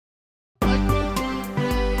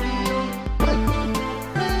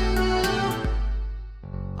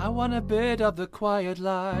want a bit of the quiet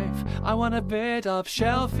life. I want a bit of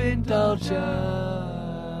shelf indulgence.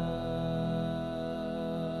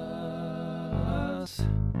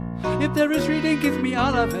 If there is reading, give me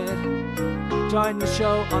all of it. Join the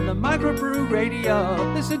show on the Microbrew Radio.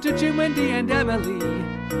 Listen to Jim, Wendy, and Emily.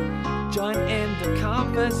 Join in the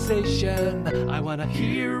conversation. I want to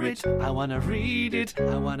hear it. I want to read it.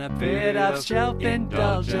 I want a bit of shelf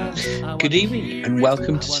indulgence. Good evening and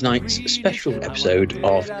welcome to tonight's special episode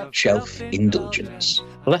of Shelf Indulgence.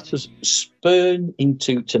 Let us spurn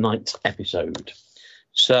into tonight's episode.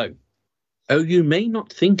 So, oh, you may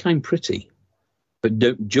not think I'm pretty, but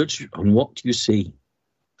don't judge on what you see.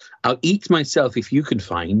 I'll eat myself if you can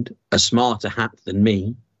find a smarter hat than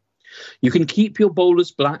me. You can keep your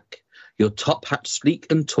bowlers black, your top hat sleek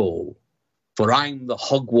and tall, for I'm the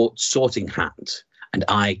Hogwarts sorting hat, and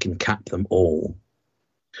I can cap them all.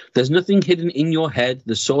 There's nothing hidden in your head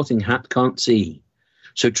the sorting hat can't see,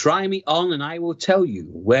 so try me on and I will tell you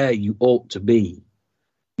where you ought to be.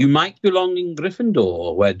 You might belong in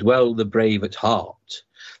Gryffindor, where dwell the brave at heart.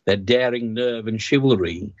 Their daring nerve and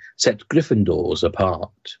chivalry set Gryffindors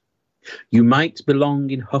apart. You might belong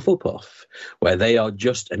in Hufflepuff, where they are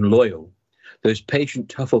just and loyal. Those patient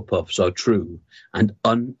Hufflepuffs are true and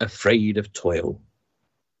unafraid of toil.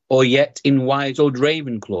 Or yet in wise old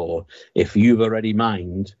Ravenclaw, if you've a ready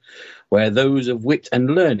mind, where those of wit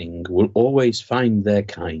and learning will always find their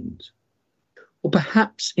kind. Or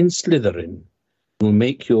perhaps in Slytherin will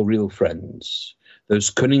make your real friends. Those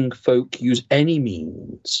cunning folk use any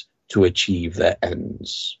means to achieve their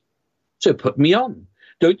ends. So put me on.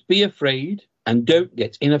 Don't be afraid and don't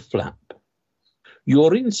get in a flap.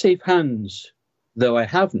 You're in safe hands, though I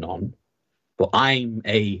have none, for I'm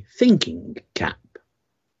a thinking cap.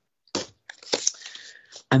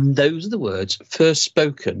 And those are the words first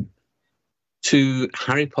spoken to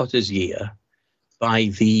Harry Potter's year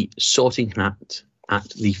by the sorting hat at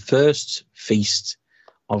the first feast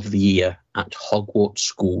of the year at Hogwarts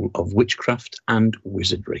School of Witchcraft and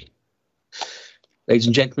Wizardry. Ladies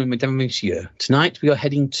and gentlemen, mesdames et messieurs, tonight we are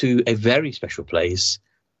heading to a very special place,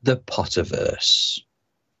 the Potterverse.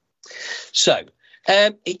 So,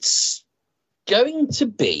 it's going to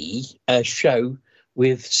be a show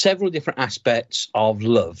with several different aspects of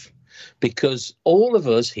love, because all of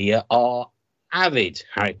us here are avid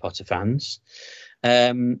Harry Potter fans.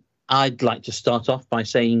 I'd like to start off by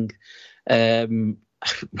saying,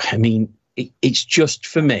 it's just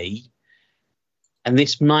for me, and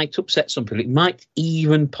this might upset some people. It might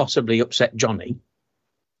even possibly upset Johnny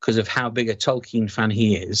because of how big a Tolkien fan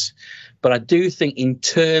he is. But I do think in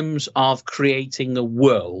terms of creating a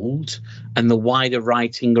world and the wider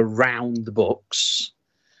writing around the books,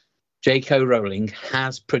 J.K. Rowling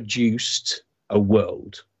has produced a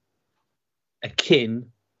world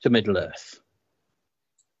akin to Middle-earth.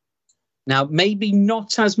 Now, maybe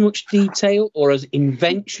not as much detail or as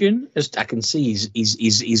invention as I can see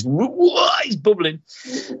he's bubbling.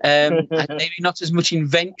 Maybe not as much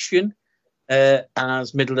invention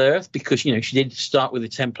as Middle-earth, because, she did start with a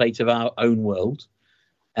template of our own world.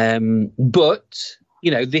 But,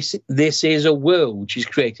 this is a world she's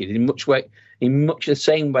created in much the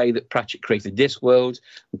same way that Pratchett created this world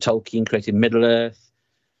and Tolkien created Middle-earth.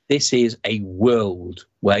 This is a world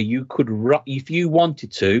where you could, if you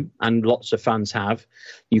wanted to, and lots of fans have,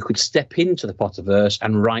 you could step into the Potterverse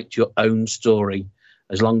and write your own story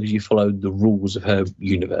as long as you followed the rules of her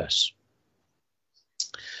universe.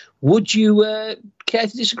 Would you care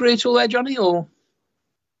to disagree at all there, Johnny? Or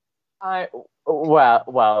I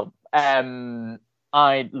love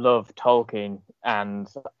Tolkien,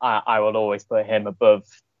 and I will always put him above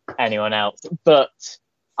anyone else. But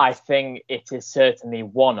I think it is certainly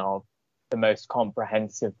one of the most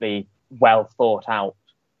comprehensively well thought out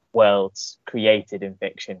worlds created in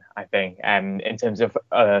fiction, I think, in terms of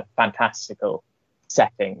a fantastical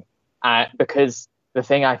setting. Because the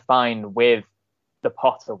thing I find with the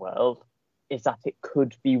Potter world is that it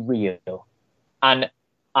could be real. And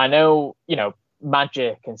I know,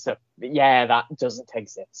 magic and stuff, that doesn't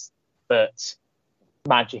exist. But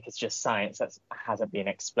magic is just science that hasn't been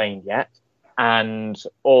explained yet. And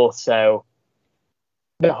also,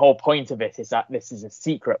 the whole point of it is that this is a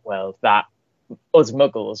secret world that us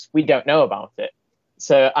muggles, we don't know about it.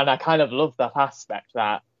 So, and I kind of love that aspect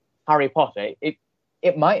that Harry Potter,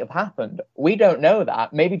 it might have happened. We don't know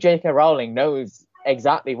that. Maybe J.K. Rowling knows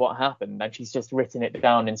exactly what happened and she's just written it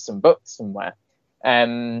down in some book somewhere.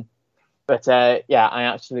 But I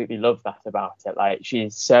absolutely love that about it. Like,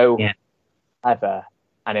 she's so clever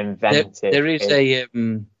and inventive. There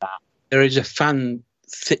is a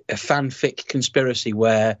fanfic conspiracy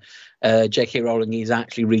where J.K. Rowling is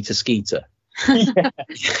actually Rita Skeeter.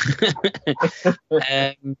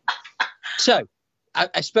 So,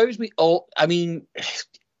 I suppose we all. I mean,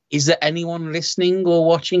 is there anyone listening or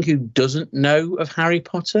watching who doesn't know of Harry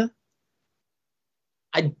Potter?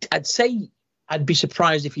 I'd say I'd be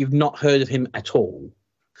surprised if you've not heard of him at all.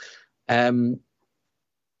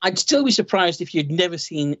 I'd still be surprised if you'd never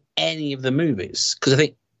seen any of the movies, because I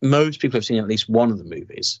think most people have seen at least one of the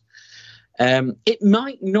movies. It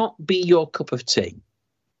might not be your cup of tea,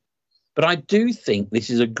 but I do think this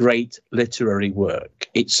is a great literary work.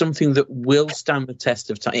 It's something that will stand the test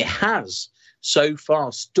of time. It has so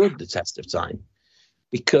far stood the test of time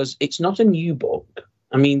because it's not a new book.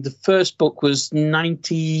 I mean, the first book was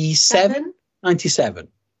 97.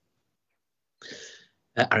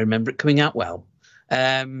 I remember it coming out well.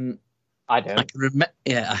 I don't. I can remember.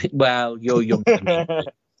 Yeah. Well, you're young.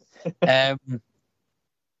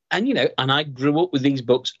 And, you know, and I grew up with these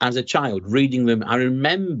books as a child, reading them. I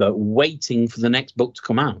remember waiting for the next book to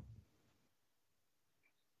come out.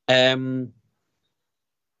 And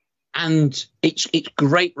it's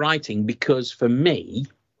great writing because, for me,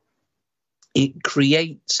 it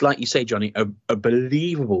creates, like you say, Johnny, a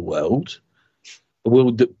believable world, a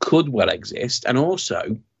world that could well exist. And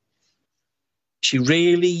also, she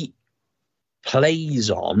really plays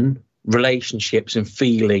on relationships and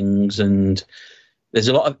feelings, and there's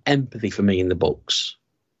a lot of empathy for me in the books,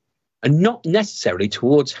 and not necessarily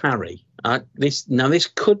towards Harry. This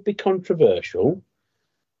could be controversial.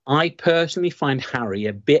 I personally find Harry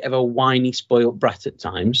a bit of a whiny, spoilt brat at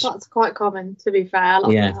times. That's quite common, to be fair. A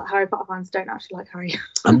lot of Harry Potter fans don't actually like Harry.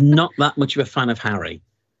 I'm not that much of a fan of Harry.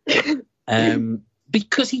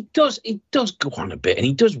 Because he does go on a bit, and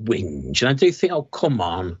he does whinge, and I do think, oh, come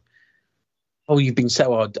on. Oh, you've been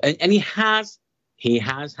so hard. And he has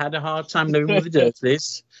had a hard time living with the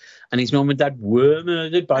Dursleys, and his mum and dad were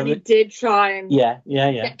murdered by. And he did try and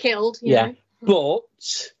get killed. You know? But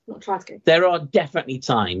not try to. There are definitely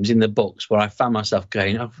times in the books where I found myself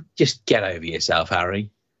going, "Oh, just get over yourself,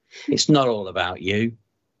 Harry. It's not all about you."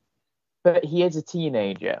 But he is a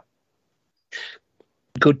teenager.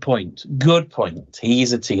 Good point. He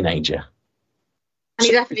is a teenager, and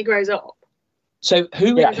he definitely grows up. So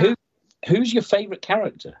who's your favourite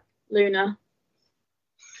character? Luna.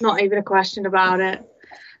 Not even a question about it.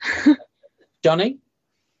 Johnny?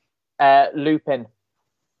 Lupin.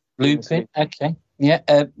 Lupin, okay. Yeah,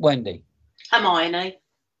 Wendy? Hermione,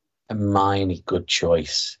 good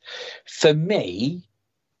choice. For me,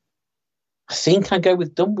 I think I go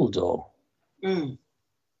with Dumbledore.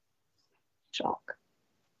 Shock.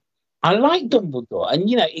 I like Dumbledore, and,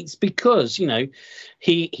 you know, it's because, you know,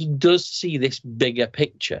 he does see this bigger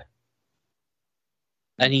picture.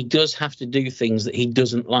 And he does have to do things that he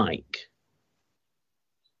doesn't like.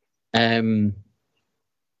 And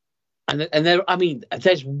there, I mean,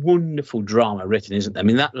 there's wonderful drama written, isn't there? I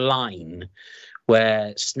mean, that line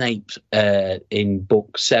where Snape in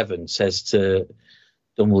book 7 says to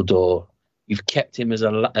Dumbledore, "You've kept him as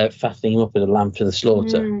fattening him up as a lamb for the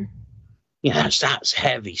slaughter." You know, that's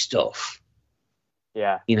heavy stuff.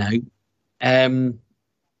 Yeah. You know, and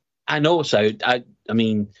also, I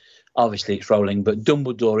mean, obviously it's Rowling, but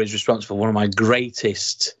Dumbledore is responsible for one of my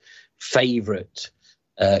greatest favourite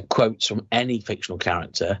quotes from any fictional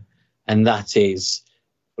character, and that is,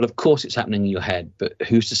 "Well, of course it's happening in your head, but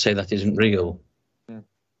who's to say that isn't real?"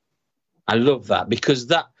 I love that, because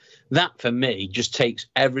that for me just takes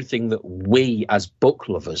everything that we as book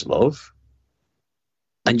lovers love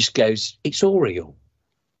and just goes, it's all real.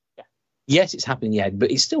 Yeah. Yes, it's happening in your head,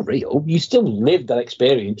 but it's still real. You still lived that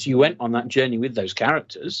experience. You went on that journey with those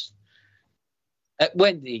characters.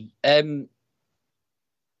 Wendy,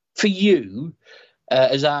 for you,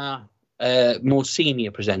 as our more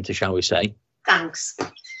senior presenter, shall we say? Thanks.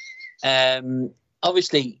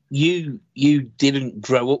 Obviously, you didn't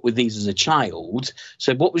grow up with these as a child.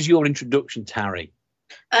 So what was your introduction to Harry?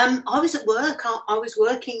 I was at work. I was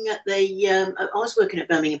working at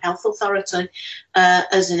Birmingham Health Authority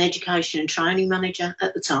as an education and training manager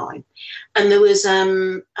at the time, and there was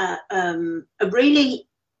a really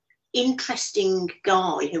interesting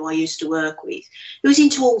guy who I used to work with, who was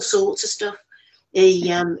into all sorts of stuff.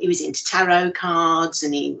 He was into tarot cards,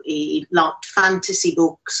 and he liked fantasy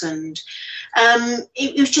books, and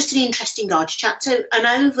it was just an interesting guy to chat to. And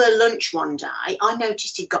over lunch one day, I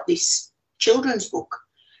noticed he'd got this children's book,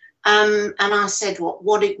 and I said,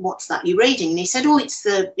 "What's that you're reading?" And he said, "Oh,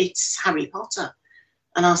 it's Harry Potter."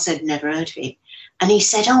 And I said, "Never heard of it." And he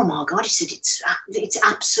said, "Oh my God," he said, it's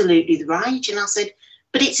absolutely the rage." And I said,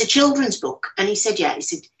 "But it's a children's book." And he said, "Yeah." He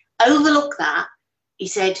said, "Overlook that." He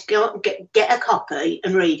said, "Go get a copy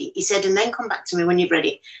and read it." He said, "And then come back to me when you've read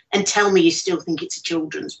it and tell me you still think it's a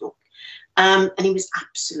children's book." And he was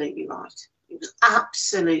absolutely right. He was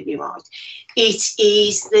absolutely right. It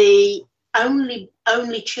is the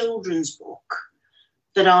only children's book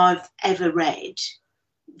that I've ever read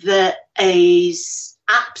that is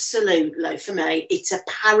absolutely, for me, it's a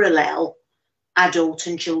parallel adult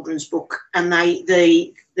and children's book, and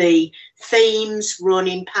the themes run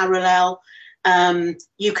in parallel.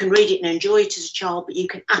 You can read it and enjoy it as a child, but you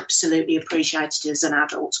can absolutely appreciate it as an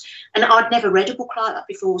adult. And I'd never read a book like that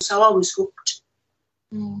before, so I was hooked.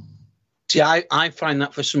 See, I find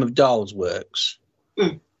that for some of Dahl's works.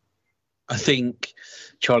 I think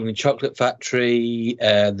Charlie and the Chocolate Factory,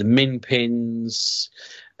 The Min Pins,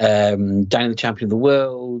 Danny the Champion of the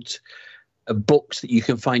World, are books that you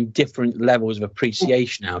can find different levels of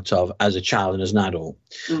appreciation out of as a child and as an adult.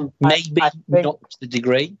 Maybe not to the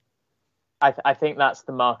degree. I think that's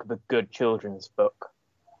the mark of a good children's book.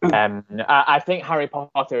 I think Harry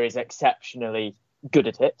Potter is exceptionally good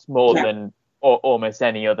at it, more than almost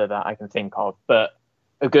any other that I can think of. But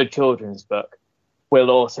a good children's book will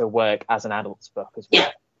also work as an adult's book as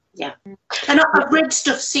well. Yeah. And I've read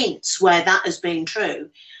stuff since where that has been true,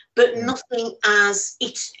 but nothing as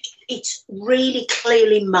it's really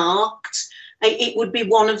clearly marked. It would be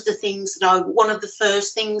one of the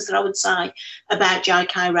first things that I would say about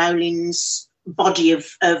J.K. Rowling's body of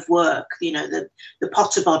work, the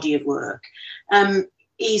Potter body of work,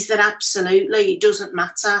 is that absolutely it doesn't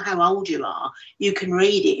matter how old you are, you can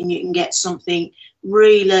read it and you can get something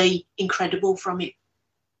really incredible from it.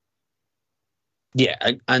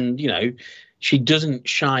 Yeah, and she doesn't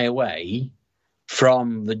shy away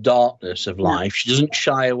from the darkness of life. She doesn't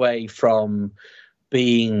shy away from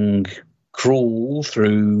being cruel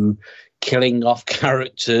through killing off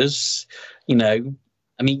characters. That's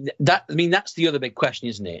the other big question,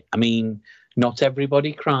 isn't it? I mean, not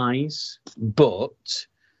everybody cries, but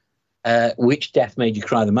which death made you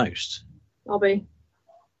cry the most? Dobby.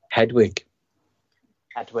 Hedwig.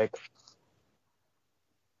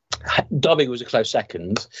 Dobby was a close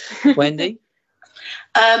second. Wendy?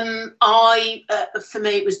 For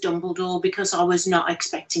me, it was Dumbledore, because I was not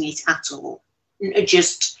expecting it at all. It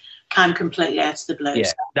just came completely out of the blue. Yeah,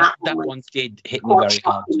 so that one did hit me very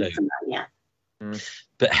hard too. Yeah.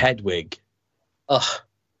 But Hedwig,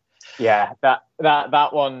 yeah, that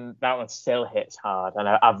one still hits hard, and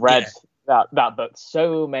I've read that book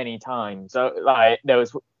so many times. So there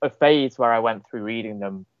was a phase where I went through reading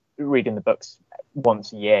the books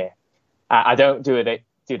once a year. I don't do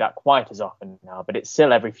that quite as often now, but it's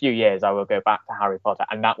still every few years I will go back to Harry Potter,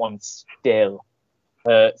 and that one still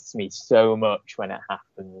hurts me so much when it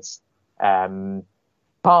happens.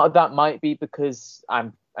 Part of that might be because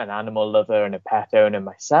I'm an animal lover and a pet owner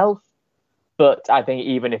myself, but I think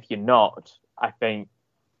even if you're not, I think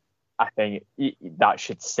that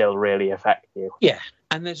should still really affect you. Yeah,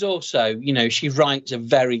 and there's also, she writes a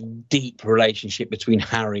very deep relationship between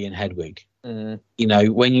Harry and Hedwig. When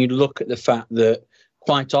you look at the fact that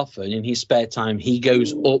quite often in his spare time he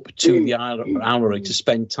goes up to the Owlery to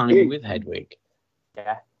spend time with Hedwig.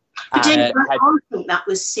 Yeah. But I think that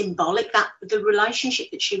was symbolic, that the relationship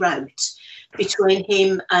that she wrote between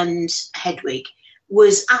him and Hedwig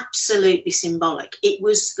was absolutely symbolic. It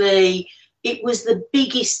was the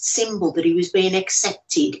biggest symbol that he was being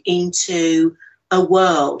accepted into a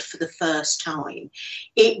world for the first time.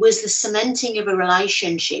 It was the cementing of a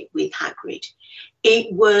relationship with Hagrid.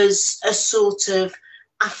 It was a sort of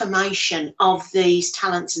affirmation of these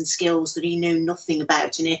talents and skills that he knew nothing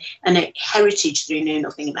about, and a heritage that he knew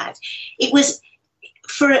nothing about. It was,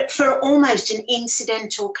 for almost an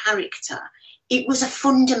incidental character, it was a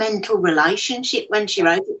fundamental relationship when she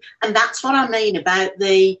wrote it. And that's what I mean about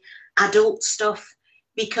the adult stuff,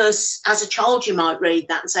 because as a child you might read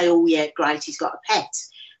that and say, oh yeah, great, he's got a pet.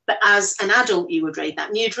 But as an adult you would read that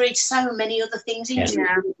and you'd read so many other things into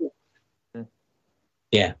it.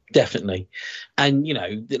 Yeah, definitely. And,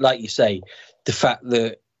 like you say, the fact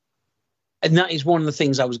that, and that is one of the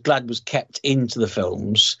things I was glad was kept into the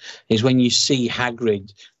films, is when you see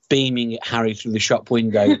Hagrid beaming at Harry through the shop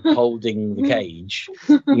window, holding the cage,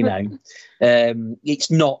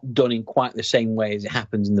 it's not done in quite the same way as it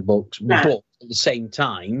happens in the books. No. But at the same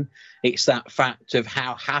time, it's that fact of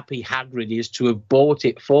how happy Hagrid is to have bought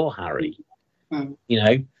it for Harry,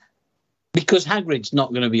 because Hagrid's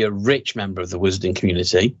not going to be a rich member of the wizarding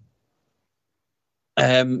community.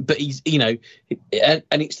 But he's, and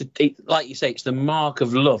it's like you say, it's the mark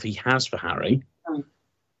of love he has for Harry.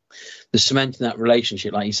 The cementing that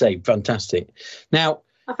relationship, like you say, fantastic. Now,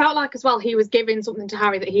 I felt like as well he was giving something to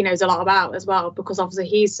Harry that he knows a lot about as well, because obviously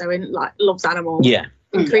he's so loves animals. Yeah.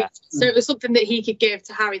 And creatures. So it was something that he could give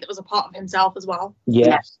to Harry that was a part of himself as well.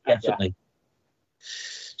 Yes, definitely.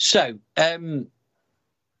 So, I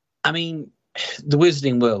mean, the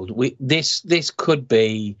Wizarding World. This could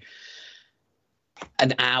be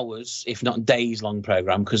an hours, if not days, long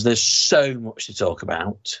program because there's so much to talk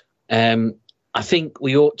about. I think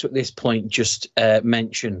we ought to, at this point, just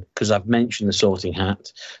mention, because I've mentioned the Sorting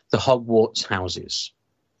Hat, the Hogwarts houses.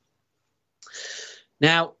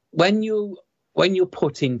 Now, when you're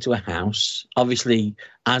put into a house, obviously,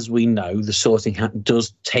 as we know, the Sorting Hat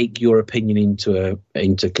does take your opinion into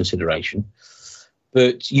consideration.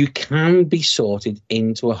 But you can be sorted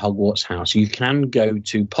into a Hogwarts house. You can go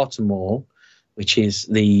to Pottermore, which is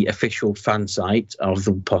the official fan site of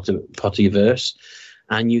the Potterverse,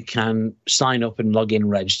 and you can sign up and log in,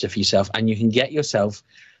 register for yourself, and you can get yourself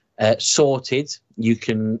sorted. You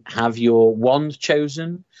can have your wand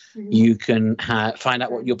chosen. Mm-hmm. You can find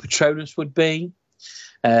out what your Patronus would be.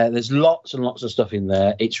 There's lots and lots of stuff in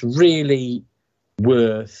there. It's really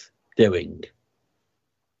worth doing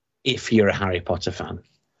if you're a Harry Potter fan.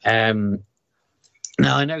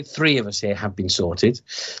 Now, I know 3 of us here have been sorted,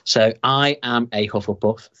 so I am a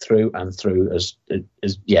Hufflepuff through and through. As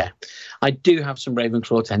I do have some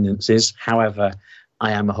Ravenclaw tendencies. However,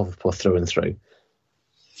 I am a Hufflepuff through and through.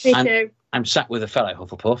 Me too. I'm sat with a fellow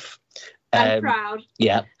Hufflepuff. I'm proud.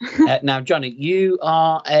 Yeah. Now, Johnny, you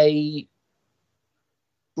are a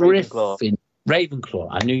Ravenclaw. Ravenclaw.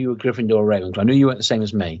 I knew you were Gryffindor or Ravenclaw. I knew you weren't the same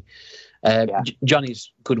as me.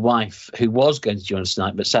 Johnny's good wife, who was going to join us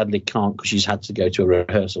tonight, but sadly can't because she's had to go to a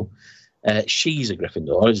rehearsal. She's a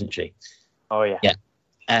Gryffindor, isn't she? Oh, yeah. Yeah.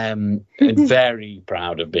 And very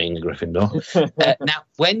proud of being a Gryffindor. Now,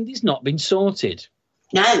 Wendy's not been sorted.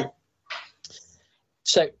 No.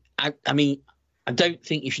 So, I mean, I don't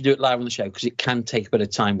think you should do it live on the show because it can take a bit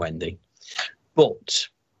of time, Wendy. But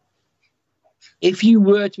if you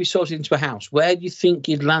were to be sorted into a house, where do you think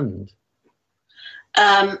you'd land?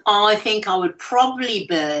 I think I would probably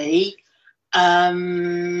be.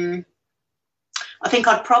 I think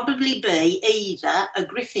I'd probably be either a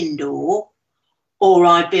Gryffindor or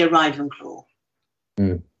I'd be a Ravenclaw.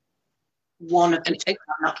 Mm. One of the two.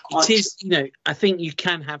 I'm not quite. It is, I think you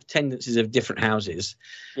can have tendencies of different houses.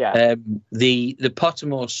 Yeah. The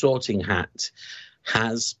Pottermore Sorting Hat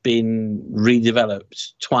has been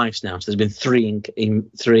redeveloped twice now. So there's been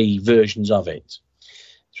 3 versions of it.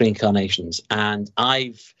 3 incarnations, and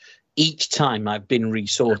each time I've been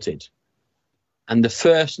resorted. And the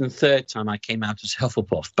first and third time I came out as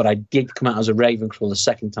Hufflepuff, but I did come out as a Ravenclaw the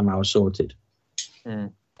second time I was sorted.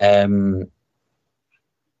 Mm. And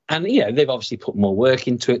they've obviously put more work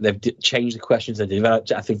into it. They've changed the questions. They've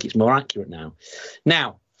developed it. I think it's more accurate now.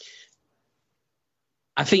 Now,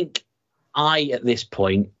 I think at this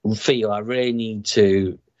point feel I really need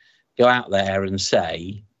to go out there and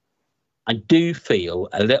say, I do feel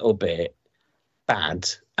a little bit bad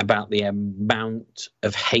about the amount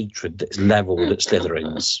of hatred that's levelled at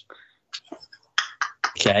Slytherins.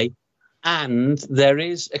 Okay? And there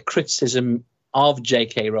is a criticism of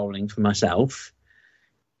J.K. Rowling for myself.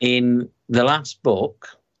 In the last book,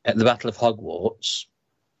 at the Battle of Hogwarts,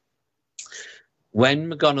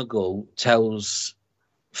 when McGonagall tells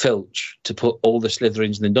Filch to put all the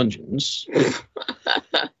Slytherins in the dungeons...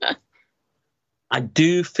 I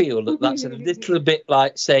do feel that that's a little bit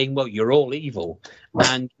like saying, well, you're all evil.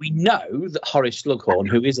 And we know that Horace Slughorn,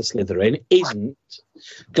 who is a Slytherin, isn't.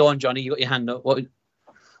 Go on, Johnny, you got your hand up. What?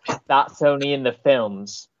 That's only in the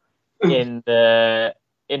films. In the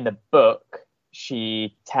book,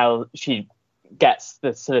 she gets the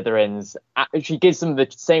Slytherins, she gives them the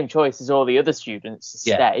same choice as all the other students to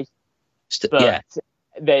stay. But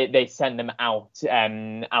they send them out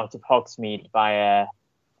of Hogsmeade via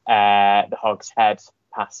the Hog's Head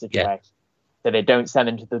passageway. Yeah. So they don't send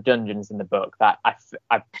them to the dungeons in the book. That I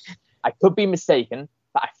could be mistaken,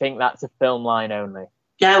 but I think that's a film line only.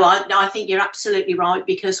 No, I think you're absolutely right,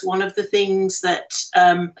 because one of the things that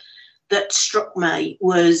struck me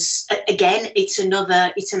was, again, it's an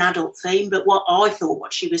adult theme, but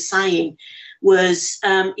what she was saying was,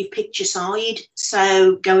 you've picked your side,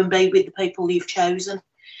 so go and be with the people you've chosen.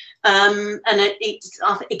 And I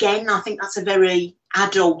think that's a very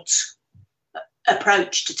adult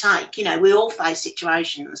approach to take. We all face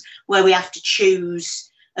situations where we have to choose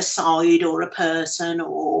a side or a person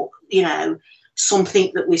or,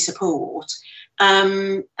 something that we support.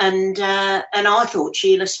 And I thought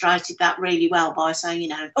she illustrated that really well by saying,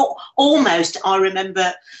 almost I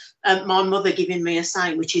remember my mother giving me a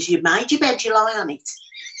saying, which is, you made your bed, you lie on it.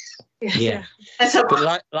 Yeah. So,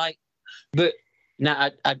 but now,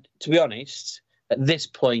 to be honest, at this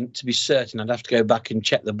point, to be certain, I'd have to go back and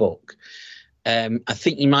check the book. I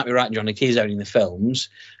think you might be right, John. It is only in the films.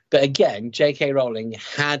 But again, J.K. Rowling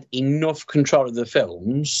had enough control of the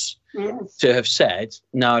films to have said,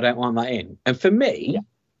 no, I don't want that in. And for me,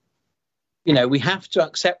 we have to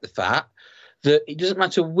accept the fact that it doesn't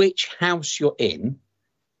matter which house you're in.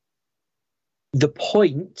 The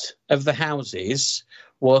point of the houses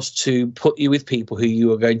was to put you with people who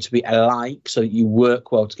you are going to be alike so that you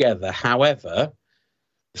work well together. However,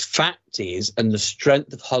 the fact is, and the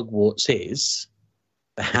strength of Hogwarts is,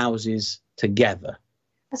 the houses together.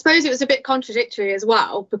 I suppose it was a bit contradictory as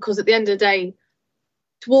well, because at the end of the day,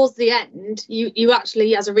 towards the end, you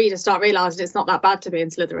actually, as a reader, start realising it's not that bad to be in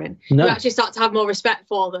Slytherin. No. You actually start to have more respect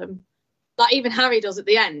for them. Like even Harry does at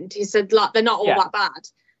the end. He said, like, they're not all that bad.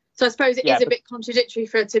 So I suppose it is a bit contradictory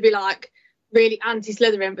for it to be like really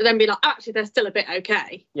anti-Slytherin, but then be like, actually, they're still a bit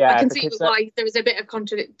okay. Yeah, I can see why there was a bit of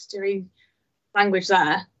contradictory language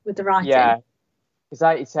there with the writing. Yeah, because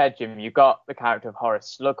like you said, Jim, you've got the character of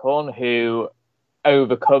Horace Slughorn who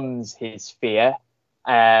overcomes his fear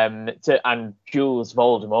and duels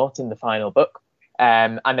Voldemort in the final book.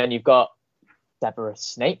 And then you've got Severus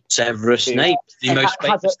Snape. Severus Snape, the most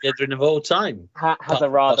famous Slytherin of all time. Has a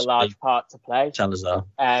rather large part to play. Salazar.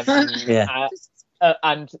 Yeah.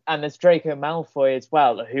 And there's Draco Malfoy as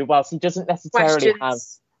well, who, whilst he doesn't necessarily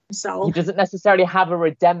have a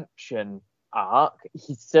redemption arc,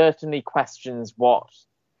 he certainly questions what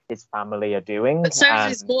his family are doing. But so does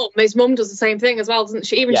his mum. His mum does the same thing as well, doesn't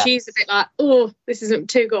she? Even she's a bit like, oh, this isn't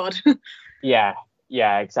too good. yeah,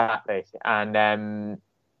 exactly. And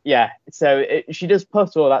so she does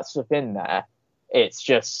put all that stuff in there. It's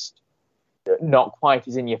just not quite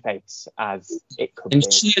as in your face as it could be.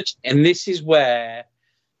 And this is where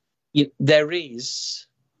there is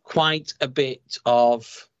quite a bit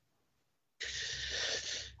of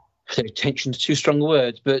tension's too strong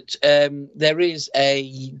words, but there is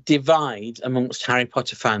a divide amongst Harry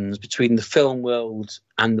Potter fans between the film world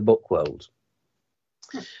and the book world.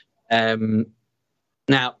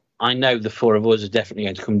 Now, I know the four of us are definitely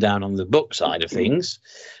going to come down on the book side of things.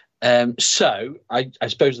 So I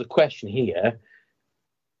suppose the question here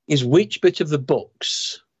is, which bit of the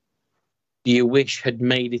books do you wish had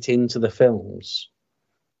made it into the films?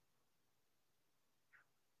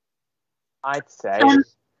 I'd say...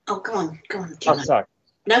 go on. Oh, sorry.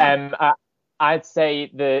 No. I'd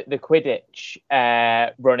say the Quidditch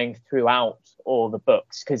running throughout all the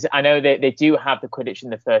books, because I know they do have the Quidditch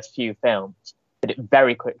in the first few films, but it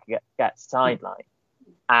very quickly gets sidelined.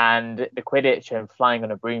 And the Quidditch and flying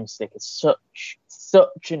on a broomstick is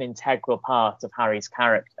such an integral part of Harry's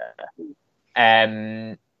character.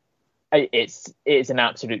 It's an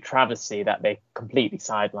absolute travesty that they completely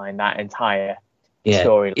sideline that entire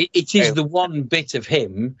story. It is the one bit of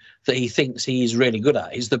him that he thinks he's really good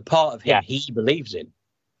at. It's the part of him he believes in.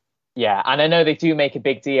 Yeah, and I know they do make a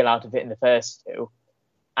big deal out of it in the first two,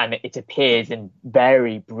 and it appears in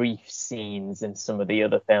very brief scenes in some of the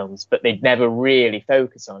other films, but they'd never really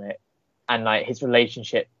focus on it. And like his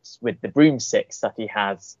relationships with the broomsticks that he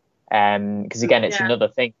has, because again, it's another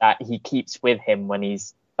thing that he keeps with him when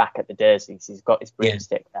he's back at the Dursleys. He's got his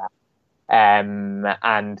broomstick there. And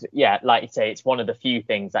like you say, it's one of the few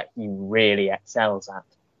things that he really excels at,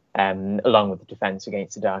 along with the defense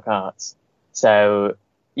against the dark arts. So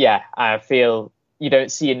I feel you don't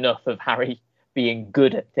see enough of Harry being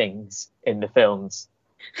good at things in the films.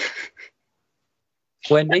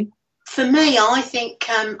 Wendy? For me, I think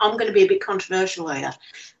I'm going to be a bit controversial here.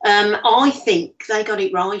 I think they got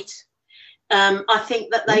it right. I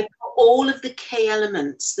think that they put all of the key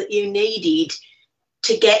elements that you needed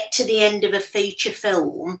to get to the end of a feature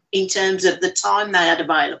film in terms of the time they had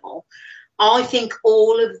available. I think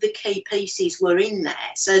all of the key pieces were in there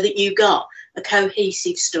so that you got a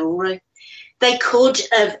cohesive story. They could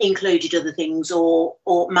have included other things or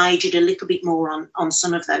majored a little bit more on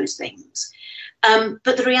some of those things.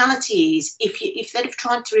 But the reality is, if they'd have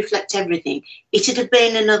tried to reflect everything, it'd have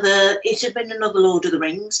been another Lord of the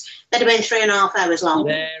Rings. They'd have been 3.5 hours long.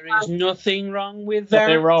 There is nothing wrong with that.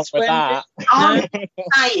 Nothing wrong with that. I'm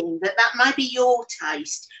saying that may be your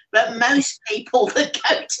taste, but most people that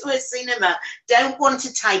go to a cinema don't want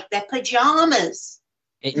to take their pajamas.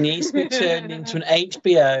 It needs to be turned into an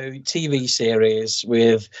HBO TV series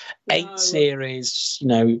with 8 series,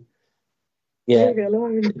 Yeah,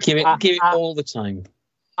 give it all the time.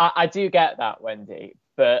 I do get that, Wendy,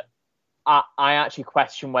 but I actually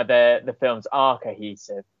question whether the films are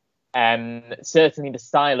cohesive. Certainly the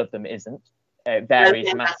style of them isn't. It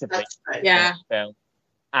varies massively. Yeah. Film.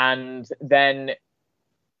 And then,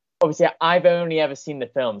 obviously, I've only ever seen the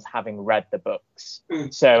films having read the books.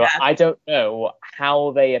 So I don't know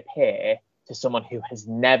how they appear to someone who has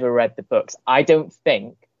never read the books. I don't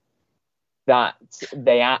think that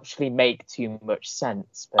they actually make too much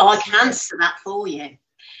sense. I can answer that for you,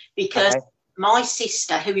 because Okay. my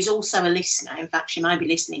sister, who is also a listener, in fact, she may be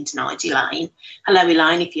listening tonight, Elaine. Hello,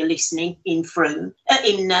 Elaine, if you're listening in Frome,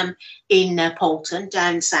 in Poulton,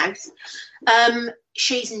 down south.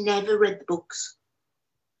 She's never read the books.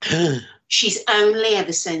 She's only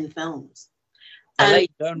ever seen the films. Elaine,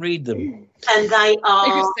 don't read them. And they are...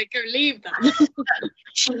 Because they go leave them.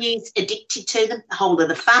 She is addicted to them. The whole of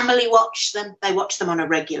the family watch them. They watch them on a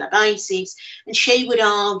regular basis. And she would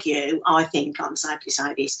argue, I think, I'm sad to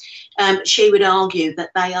say this, she would argue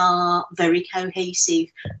that they are very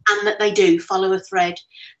cohesive and that they do follow a thread.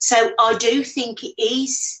 So I do think it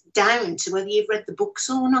is down to whether you've read the books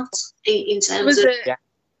or not, in terms of that.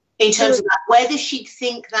 Whether she'd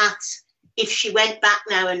think that if she went back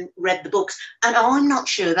now and read the books, and I'm not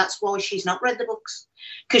sure that's why she's not read the books,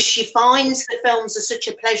 because she finds the films are such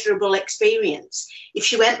a pleasurable experience. If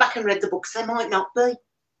she went back and read the books, they might not be.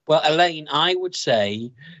 Well, Elaine, I would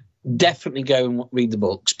say definitely go and read the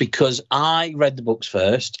books, because I read the books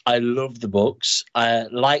first. I love the books.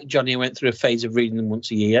 Like Johnny, I went through a phase of reading them once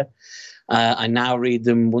a year. I now read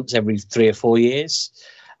them once every 3 or 4 years.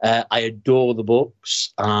 I adore the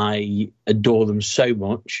books. I adore them so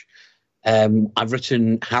much. I've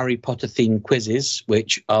written Harry Potter themed quizzes,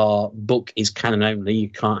 which are book is canon only. You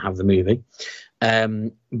can't have the movie.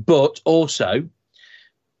 But also,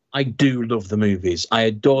 I do love the movies. I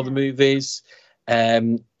adore the movies.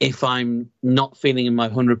 If I'm not feeling in my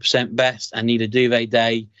 100% best, I need a duvet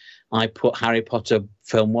day, I put Harry Potter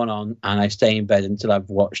film 1 on and I stay in bed until I've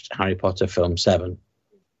watched Harry Potter film 7.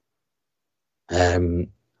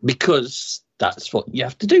 Because that's what you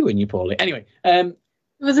have to do when you're poorly. Anyway, there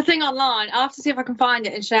was a thing online. I'll have to see if I can find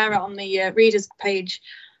it and share it on the readers page.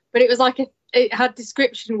 But it was like it had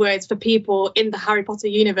description words for people in the Harry Potter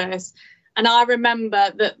universe. And I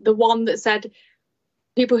remember that the one that said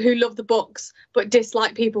people who love the books but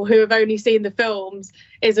dislike people who have only seen the films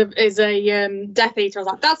is a Death Eater. I was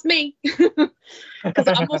like, that's me. Because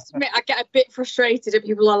I must admit, I get a bit frustrated at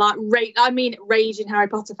people who are like, raging Harry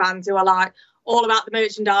Potter fans who are like all about the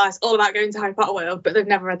merchandise, all about going to Harry Potter World, but they've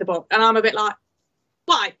never read the book. And I'm a bit like,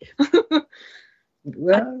 why?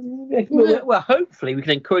 well, hopefully we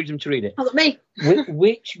can encourage them to read it. Not me.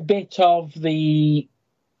 Which bit of the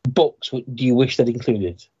books do you wish they'd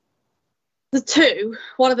included? The 2,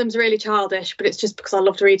 one of them's really childish, but it's just because I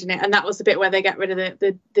loved reading it, and that was the bit where they get rid of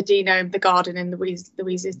the denome the garden in the Weasleys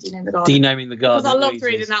denome the garden. Denaming the garden. Because I loved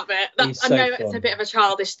reading that bit. I know it's a bit of a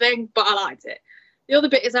childish thing, but I liked it. The other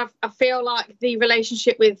bit is I feel like the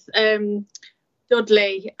relationship with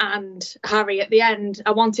Dudley and Harry at the end,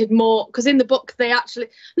 I wanted more, because in the book they actually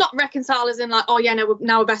not reconcile as in like, oh yeah, no,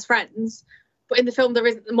 now we're best friends, but in the film there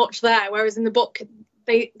isn't much there, whereas in the book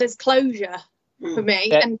there's closure for me.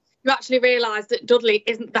 Yeah. And you actually realise that Dudley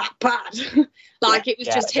isn't that bad. It was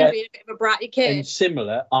just him being a bit of a bratty kid. And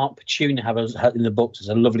similar, Aunt Petunia in the books is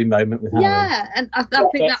a lovely moment with Harry. Yeah, and I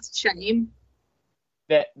think that's a shame.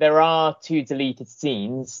 There are 2 deleted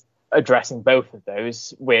scenes addressing both of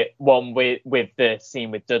those, with the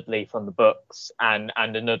scene with Dudley from the books and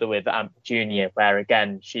another with Aunt Petunia, where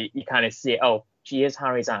again you kind of see, oh, she is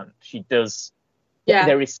Harry's aunt. She does. Yeah.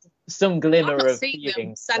 There is some glimmer of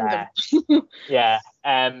feeling there. Yeah.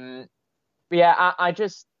 But yeah,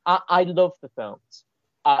 I love the films.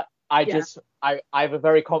 I have a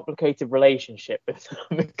very complicated relationship with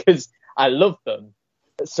them because I love them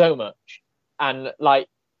so much, and like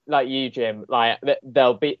you, Jim,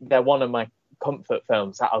 they're one of my comfort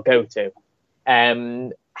films that I'll go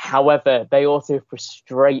to. However, they also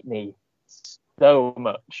frustrate me so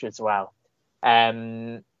much as well.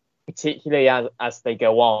 Particularly as they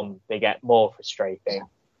go on, they get more frustrating.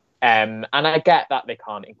 And I get that they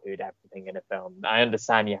can't include everything in a film. I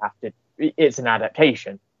understand you have to. It's an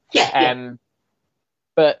adaptation. Yeah.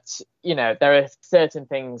 But there are certain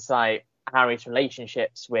things like Harry's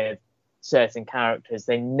relationships with certain characters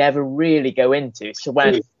they never really go into. So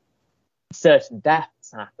when certain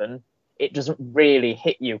deaths happen, it doesn't really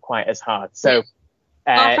hit you quite as hard. So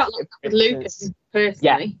I felt like that with Lupin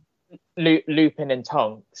personally. Yeah, Lupin and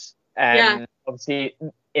Tonks. Obviously,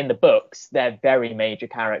 in the books, they're very major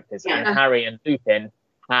characters. Yeah. And Harry and Lupin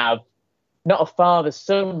have not a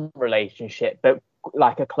father-son relationship, but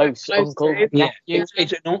like a close uncle nephew. Yeah,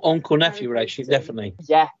 it's an uncle-nephew relationship, definitely.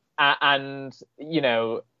 Yeah, and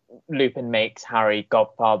Lupin makes Harry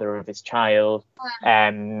godfather of his child.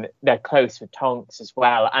 They're close with Tonks as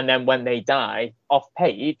well. And then when they die off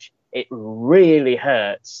page, it really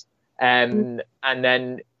hurts. And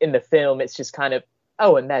then in the film, it's just kind of,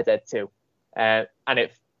 oh, and they're dead too. And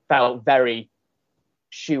it felt very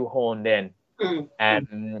shoehorned in.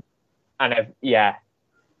 And Yeah.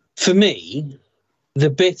 For me, the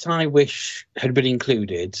bit I wish had been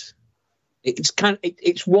included,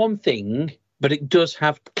 it's one thing, but it does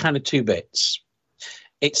have kind of two bits.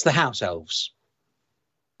 It's the house elves.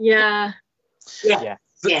 Yeah.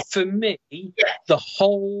 But for me, the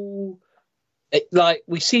whole, like,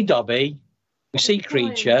 we see Dobby, we see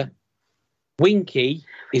Creature, Winky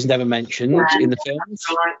is never mentioned in the films.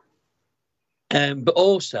 But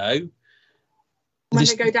also when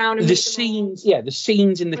they go down and the scenes, the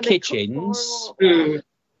scenes in the kitchens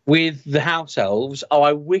with the house elves. Oh,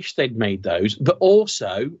 I wish they'd made those. But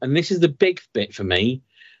also, and this is the big bit for me,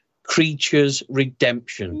 Creature's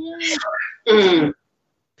redemption.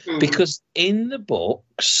 Because in the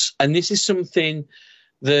books, and this is something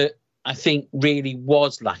that I think really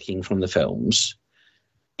was lacking from the films,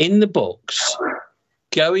 in the books,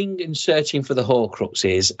 going and searching for the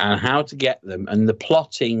Horcruxes and how to get them, and the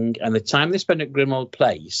plotting and the time they spend at Grimmauld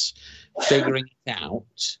Place figuring it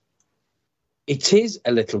out, it is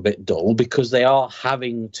a little bit dull because they are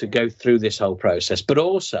having to go through this whole process. But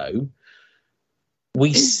also,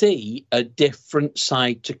 we see a different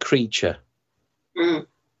side to Creature.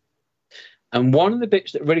 And one of the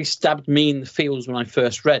bits that really stabbed me in the feels when I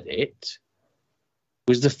first read it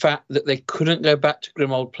was the fact that they couldn't go back to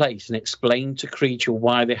Grimmauld Place and explain to Creature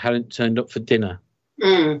why they hadn't turned up for dinner.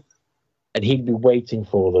 And he'd be waiting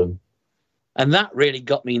for them. And that really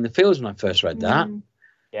got me in the feels when I first read that.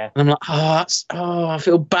 Yeah. And I'm like, I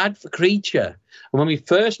feel bad for Creature. And when we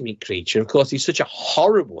first meet Creature, of course, he's such a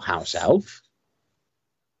horrible house elf.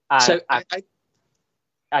 And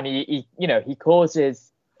he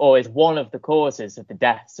causes, or is one of the causes of the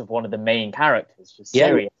deaths of one of the main characters, for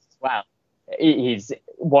Sirius as well. He's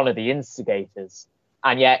one of the instigators,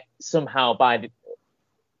 and yet somehow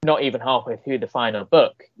not even halfway through the final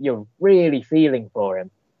book, you're really feeling for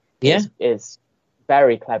him. It's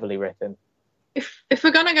very cleverly written. If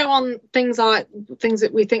we're going to go on things that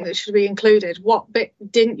we think that should be included, what bit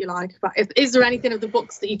didn't you like about it? Is there anything of the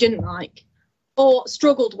books that you didn't like or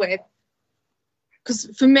struggled with?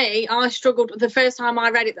 Because for me, I struggled the first time I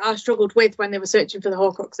read it. I struggled with when they were searching for the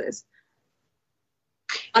Horcruxes.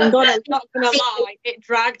 I'm not gonna lie, it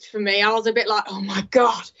dragged for me. I was a bit like, oh my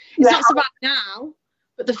god, it's not so bad now,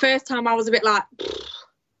 but the first time I was a bit like,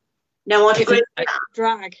 no, I'd agree.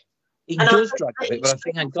 Drag. It does drag a bit, but I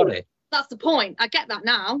think I got it. That's the point. I get that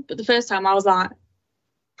now, but the first time I was like,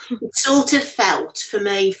 it sort of felt for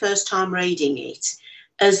me, first time reading it,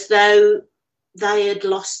 as though they had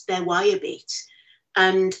lost their way a bit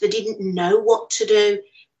and they didn't know what to do.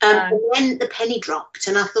 And then the penny dropped,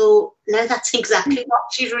 and I thought, no, that's exactly what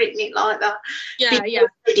she's written it like that. Yeah.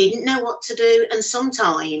 They didn't know what to do, and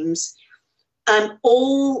sometimes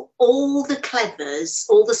all the clevers,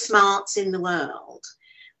 all the smarts in the world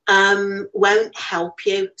won't help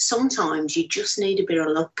you. Sometimes you just need a bit of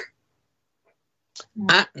luck.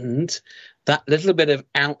 And that little bit of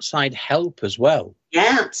outside help as well.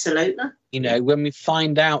 Yeah, absolutely. When we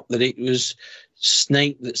find out that it was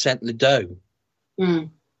Snape that sent the dough.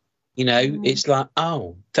 It's like,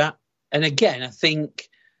 that. And again, I think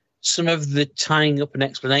some of the tying up and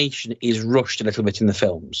explanation is rushed a little bit in the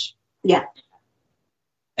films. Yeah.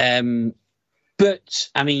 But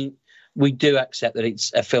I mean, we do accept that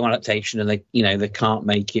it's a film adaptation, and they can't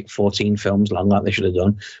make it 14 films long like they should have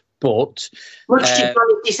done. But much to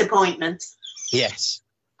my disappointment. Yes,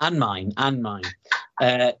 and mine.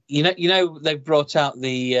 They've brought out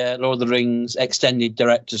the Lord of the Rings extended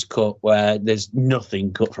director's cut where there's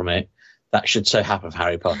nothing cut from it. That should so happen of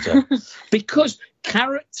Harry Potter. Because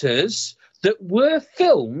characters that were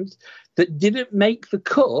filmed that didn't make the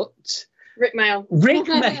cut. Rick Mail. Rick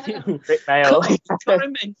Mail.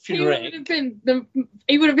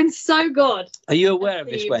 He would have been so good. Are you aware of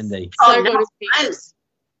this, Wendy? So good as Peeves.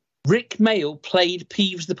 Rick Mail played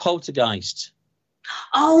Peeves the Poltergeist.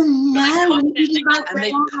 Oh no! And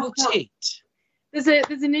they cut it. There's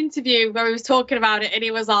an interview where he was talking about it, and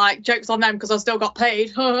he was like, "Jokes on them because I still got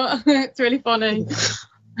paid." It's really funny.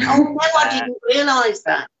 Oh no, I didn't realise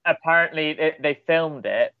that. Apparently, they filmed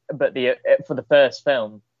it, but for the first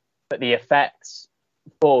film, but the effects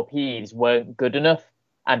for Peeves weren't good enough,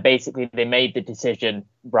 and basically they made the decision,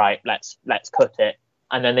 right, let's cut it,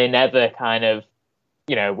 and then they never kind of,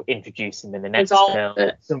 introduce him in the next film,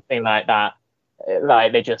 something like that.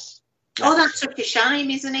 Like they just. Oh, that's such a shame,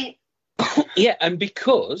 isn't it? Yeah, and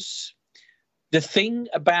because the thing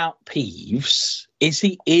about Peeves is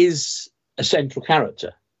he is a central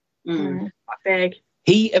character. Big.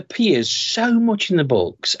 He appears so much in the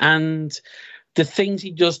books, and the things he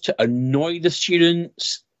does to annoy the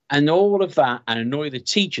students and all of that, and annoy the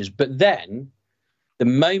teachers. But then the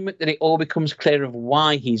moment that it all becomes clear of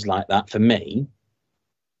why he's like that for me,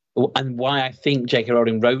 and why I think J.K.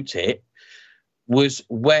 Rowling wrote it, was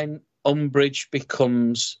when Umbridge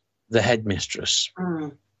becomes the headmistress.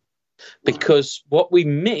 Because what we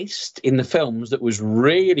missed in the films that was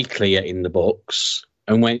really clear in the books,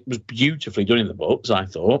 and when it was beautifully done in the books, I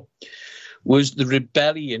thought, was the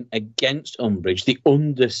rebellion against Umbridge,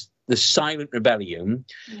 the silent rebellion,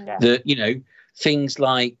 that, you know, things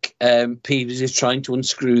like Peeves is trying to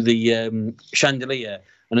unscrew the chandelier,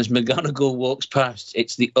 and as McGonagall walks past,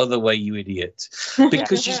 it's the other way, you idiot.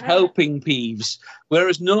 Because she's helping Peeves.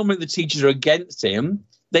 Whereas normally the teachers are against him.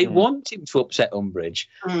 They want him to upset Umbridge.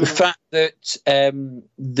 The fact that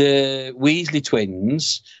the Weasley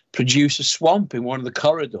twins produce a swamp in one of the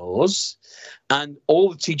corridors, and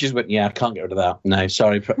all the teachers went, yeah, I can't get rid of that. No,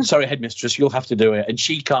 sorry, headmistress, you'll have to do it. And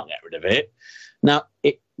she can't get rid of it. Now,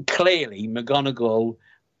 clearly, McGonagall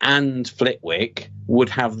and Flitwick would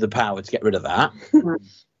have the power to get rid of that.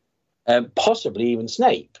 Possibly even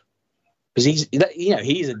Snape, because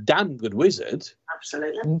he's a damn good wizard.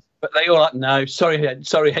 Absolutely. But they all like, no, sorry,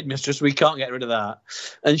 headmistress, we can't get rid of that.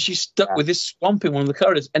 And she's stuck with this swamp in one of the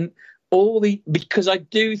corridors. And because I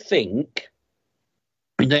do think,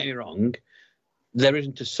 don't get me wrong, there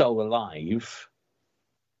isn't a soul alive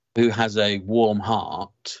who has a warm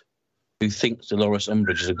heart who thinks Dolores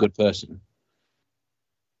Umbridge is a good person.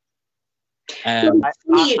 I'd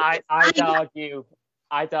argue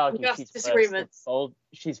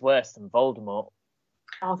she's worse than Voldemort.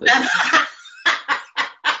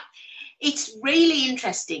 It's really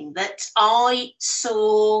interesting that I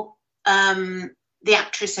saw the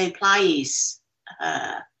actress who plays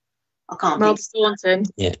I can't think. Staunton.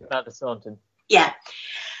 Yeah. Melba Staunton. Yeah.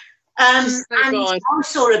 And So I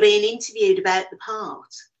saw her being interviewed about the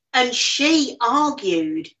part, and she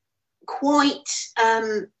argued quite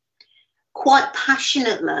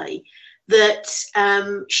passionately that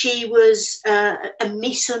she was a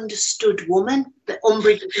misunderstood woman, that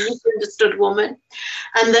Umbridge was a misunderstood woman,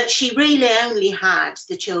 and that she really only had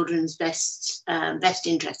the children's best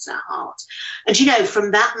interests at heart. And, you know,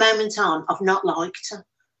 from that moment on, I've not liked her.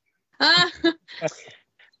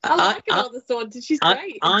 I like Melba Staunton. She's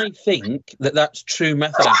great. I think that's true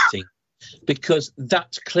method acting, because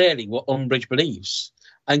that's clearly what Umbridge believes.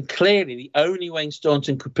 And clearly the only way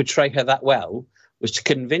Staunton could portray her that well was to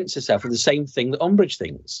convince herself of the same thing that Umbridge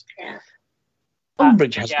thinks. Yeah.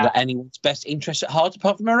 Umbridge hasn't got anyone's best interest at heart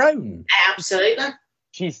apart from her own. Absolutely.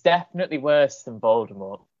 She's definitely worse than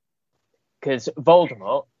Voldemort, because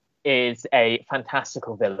Voldemort is a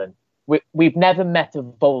fantastical villain. We've never met a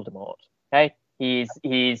Voldemort. Okay, he's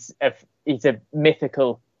a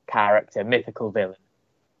mythical character, mythical villain.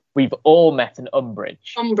 We've all met an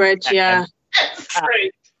Umbridge. Yeah.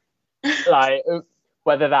 Like,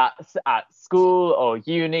 whether that's at school or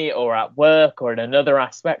uni or at work or in another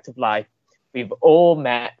aspect of life, we've all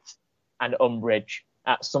met an Umbridge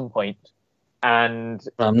at some point. And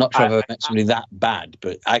well, I'm not sure I've ever met somebody that bad,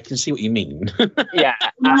 but I can see what you mean. Yeah.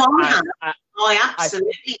 I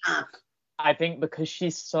absolutely have. I think because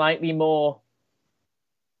she's slightly more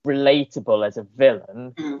relatable as a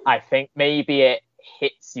villain, I think maybe it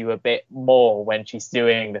hits you a bit more when she's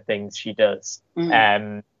doing the things she does.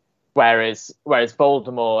 Whereas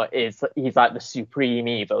Voldemort he's like the supreme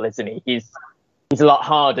evil, isn't he? He's a lot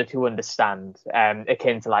harder to understand,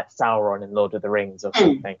 akin to like Sauron in Lord of the Rings or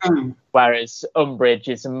something. Whereas Umbridge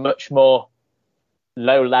is a much more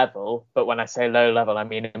low level, but when I say low level, I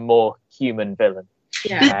mean a more human villain.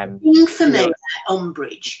 Yeah. The thing for me about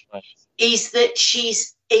Umbridge is that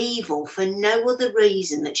she's evil for no other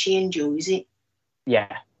reason that she enjoys it.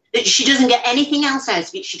 Yeah. That she doesn't get anything else out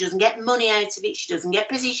of it. She doesn't get money out of it. She doesn't get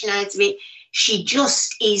position out of it. She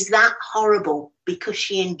just is that horrible because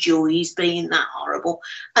she enjoys being that horrible.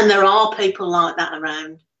 And there are people like that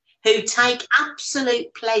around who take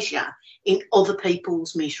absolute pleasure in other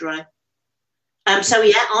people's misery. So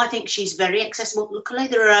yeah, I think she's very accessible. Luckily,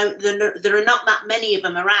 there are not that many of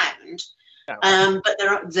them around, but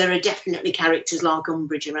there are definitely characters like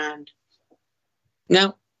Umbridge around.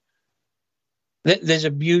 Now, there's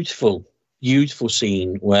a beautiful, beautiful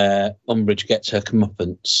scene where Umbridge gets her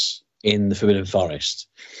comeuppance in the Forbidden Forest,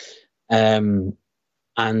 and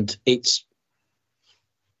it's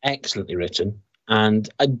excellently written, and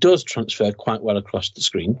it does transfer quite well across the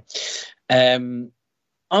screen.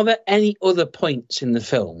 Are there any other points in the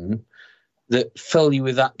film that fill you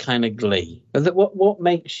with that kind of glee? What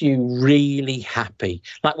makes you really happy?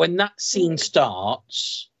 Like when that scene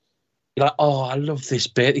starts, you're like, oh, I love this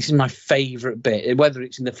bit. This is my favourite bit, whether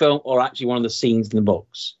it's in the film or actually one of the scenes in the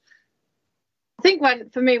books. I think when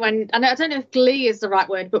and I don't know if glee is the right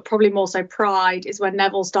word, but probably more so pride is when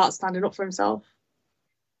Neville starts standing up for himself.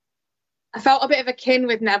 I felt a bit of a kin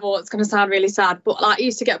with Neville. It's going to sound really sad, but like I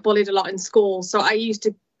used to get bullied a lot in school, so I used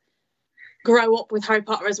to grow up with Harry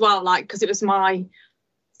Potter as well, like because it was my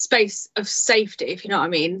space of safety, if you know what I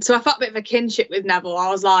mean. So I felt a bit of a kinship with Neville. I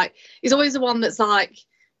was like, he's always the one that's like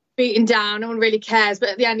beaten down, no one really cares, but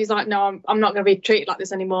at the end he's like, no, I'm not going to be treated like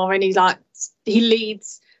this anymore, and he's like, he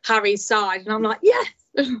leads Harry's side, and I'm like, yes.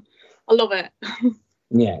 I love it.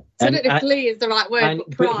 Yeah. So I don't know if glee is the right word, but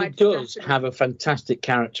pride. But he does have a fantastic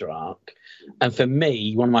character arc. And for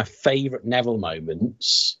me, one of my favourite Neville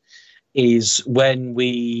moments is when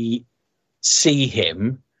we see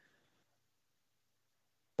him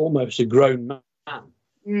almost a grown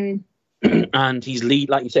man. And he's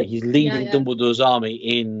like you say, he's leading Dumbledore's army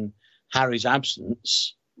in Harry's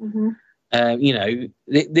absence. You know,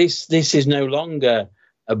 this is no longer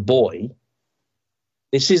a boy.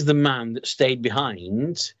 This is the man that stayed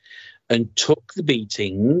behind and took the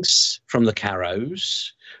beatings from the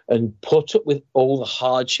Carrows and put up with all the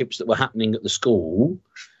hardships that were happening at the school.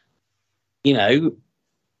 You know,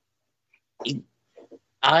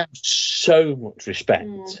 I have so much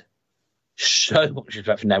respect for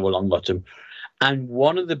Neville Longbottom. And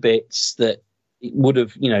one of the bits that it would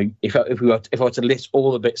have, you know, if I were to list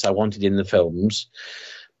all the bits I wanted in the films,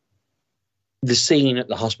 the scene at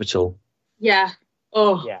the hospital. Yeah.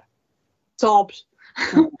 Oh. Yeah. Sobbed.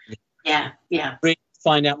 Yeah. Really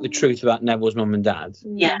find out the truth about Neville's mum and dad.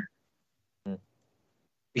 Yeah.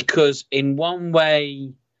 Because in one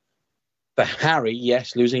way, for Harry,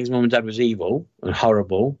 yes, losing his mum and dad was evil and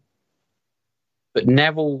horrible. But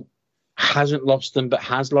Neville hasn't lost them, but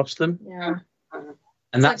has lost them. Yeah.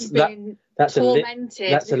 And that's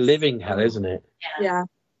a living hell, isn't it? Yeah.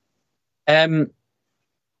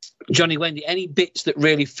 Johnny, Wendy, any bits that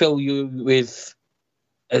really fill you with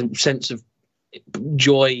a sense of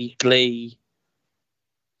joy, glee?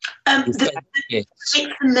 The bit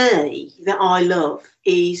for me that I love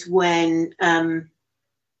is when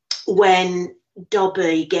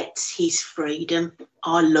Dobby gets his freedom.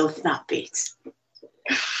 I love that bit.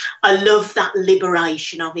 I love that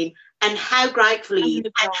liberation of him and how grateful he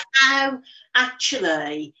is, and how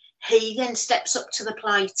actually he then steps up to the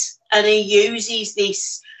plate and he uses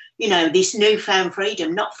this, you know, this newfound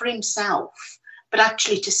freedom, not for himself, but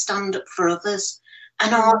actually to stand up for others.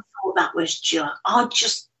 And I thought that was I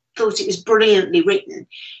just thought it was brilliantly written.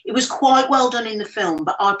 It was quite well done in the film,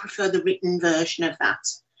 but I prefer the written version of that.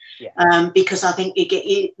 Yeah. Because I think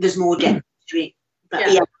there's more depth to it.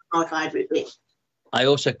 But yeah, my favourite bit. I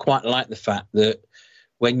also quite like the fact that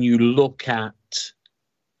when you look at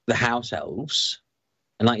the house elves,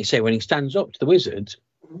 and like you say, when he stands up to the wizard,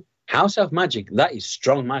 house elf magic, that is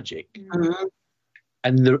strong magic.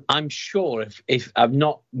 And I'm sure if I've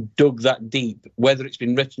not dug that deep, whether it's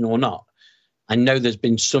been written or not, I know there's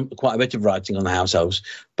been quite a bit of writing on the house elves,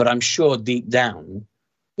 but I'm sure deep down,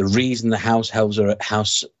 the reason the house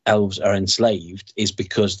elves are enslaved is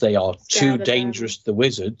because they are too dangerous to the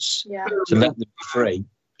wizards to let them be free.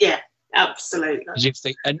 Yeah, absolutely. If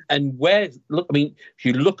they, and where look, I mean, if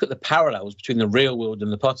you look at the parallels between the real world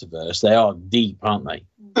and the Potterverse, they are deep, aren't they?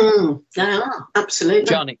 They are absolutely.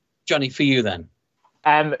 Johnny, for you then.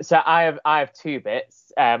 So I have two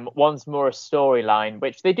bits. One's more a storyline,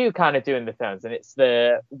 which they do kind of do in the films, and it's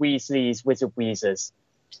the Weasley's Wizard Wheezers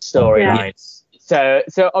storyline. Yes.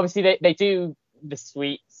 So obviously they do the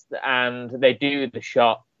sweets and they do the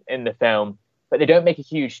shop in the film, but they don't make a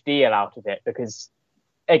huge deal out of it because,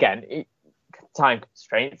 again, time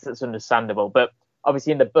constraints, that's understandable. But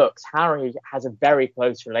obviously in the books, Harry has a very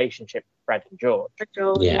close relationship with Fred and George.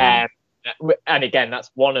 Yeah. And again,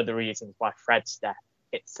 that's one of the reasons why Fred's death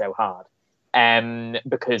hits so hard.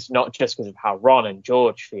 Because not just because of how Ron and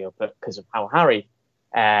George feel, but because of how Harry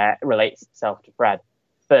relates himself to Fred.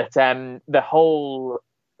 But the whole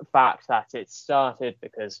fact that it started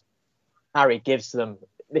because Harry gives them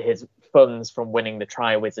his funds from winning the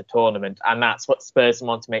Triwizard tournament, and that's what spurs them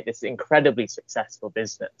on to make this incredibly successful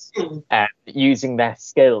business, using their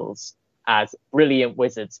skills as brilliant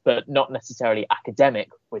wizards, but not necessarily academic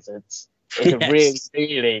wizards. It's a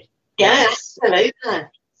really absolutely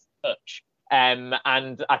touch. And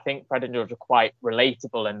I think Fred and George are quite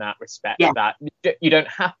relatable in that respect, that you don't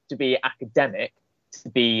have to be academic to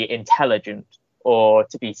be intelligent or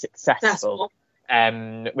to be successful,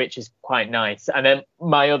 which is quite nice. And then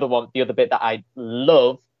the other bit that I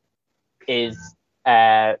love is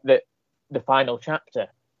the final chapter.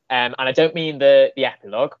 And I don't mean the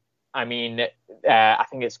epilogue. I mean, I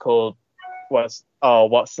think it's called, what's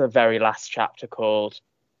the very last chapter called?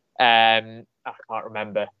 I can't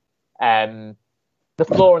remember.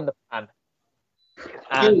 the floor and the pan.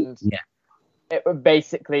 And it was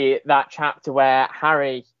basically that chapter where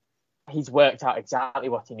Harry, he's worked out exactly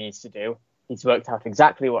what he needs to do. He's worked out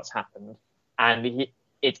exactly what's happened. And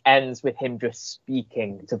it ends with him just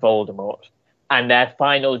speaking to Voldemort. And their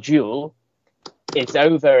final duel is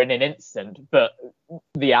over in an instant, but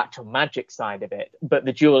the actual magic side of it. But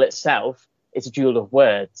the duel itself is a duel of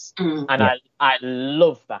words. And I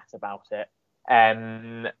love that about it.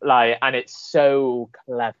 And it's so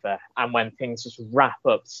clever, and when things just wrap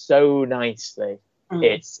up so nicely,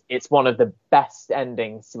 it's one of the best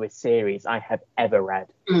endings to a series I have ever read.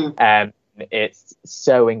 It's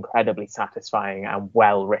so incredibly satisfying and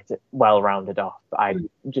well written, well rounded off. I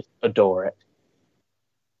just adore it.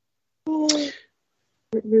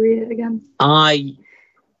 Reread it again.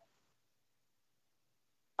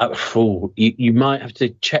 You might have to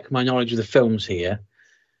check my knowledge of the films here.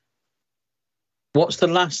 What's the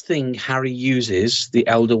last thing Harry uses the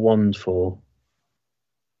Elder Wand for?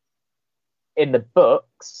 In the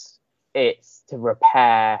books, it's to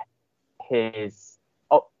repair his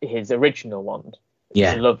original wand.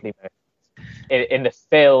 It's a lovely moment. In the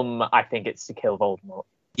film, I think it's to kill Voldemort.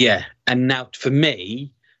 Yeah, and now for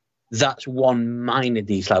me, that's one minor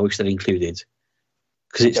detail I wish they'd included.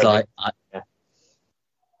 Because it's okay.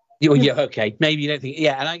 Maybe you don't think...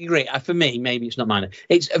 Yeah, and I agree. For me, maybe it's not minor.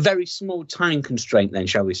 It's a very small time constraint then,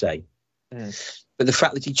 shall we say. But the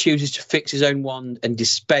fact that he chooses to fix his own wand and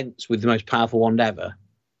dispense with the most powerful wand ever...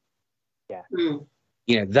 Yeah.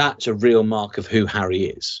 That's a real mark of who Harry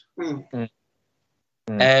is.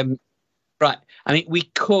 Right. I mean, we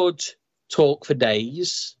could talk for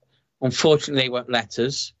days. Unfortunately, they won't let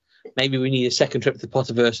us. Maybe we need a second trip to the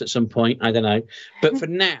Potterverse at some point. I don't know. But for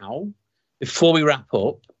now... Before we wrap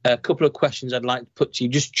up, a couple of questions I'd like to put to you.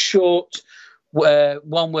 Just short,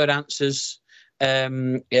 one-word answers,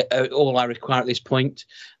 all I require at this point.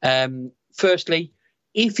 Firstly,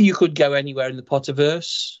 if you could go anywhere in the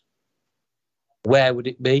Potterverse, where would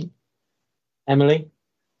it be? Emily?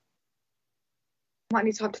 Might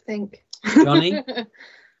need time to think. Johnny?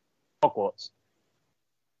 Hogwarts.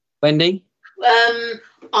 Wendy?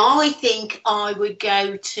 I think I would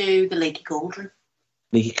go to the Leaky Cauldron.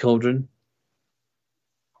 Leaky Cauldron?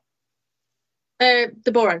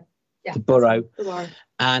 The Burrow. Yeah. The Burrow. The Burrow.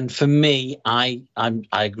 And for me, I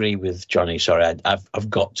agree with Johnny. Sorry, I've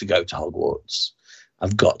got to go to Hogwarts.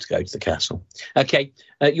 I've got to go to the castle. Okay,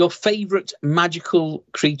 your favourite magical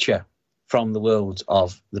creature from the world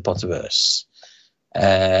of the Potterverse?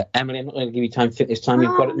 Emily, I'm not going to give you time to think this time.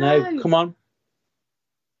 You've got it now. Come on.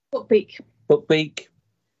 Buckbeak. Buckbeak.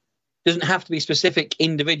 Doesn't have to be a specific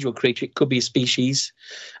individual creature. It could be a species.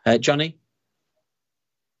 Johnny?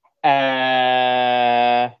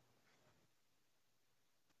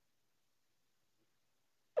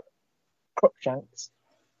 Crookshanks.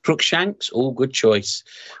 Crookshanks? Oh, good choice.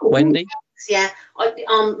 Wendy? Yeah,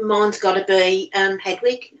 mine's got to be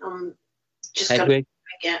Hedwig. Hedwig.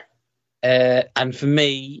 And for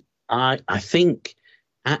me, I think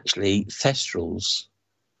actually Thestrals.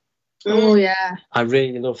 Oh yeah, I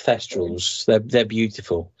really love Thestrals. They're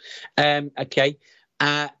beautiful. Okay,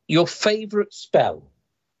 your favourite spell,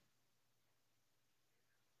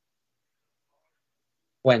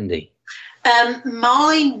 Wendy?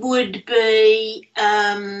 Mine would be.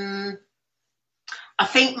 I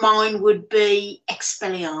think mine would be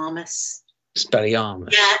Expelliarmus.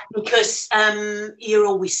 Expelliarmus. Yeah, because you're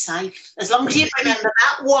always safe as long as you remember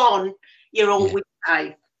that one. You're always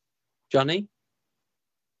safe. Johnny?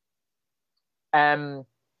 Waddy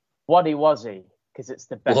Wazzy, because it's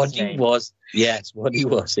the best name. Yes, Waddy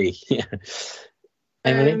Wazzy. Yeah.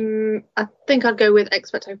 Emily? I think I'd go with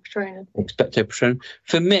Expecto Patronum. Expecto Patronum.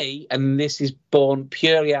 For me, and this is born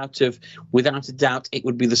purely without a doubt, it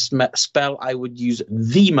would be the spell I would use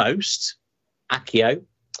the most, Accio.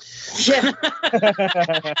 Yeah.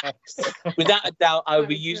 Without a doubt, I would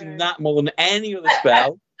be using that more than any other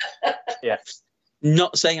spell. Yes.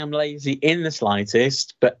 Not saying I'm lazy in the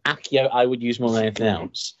slightest, but Accio I would use more than anything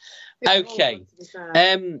else. Okay.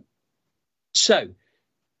 So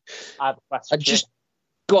I have a question.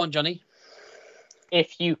 Go on, Johnny.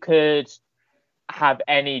 If you could have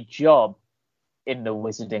any job in the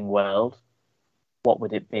wizarding world, what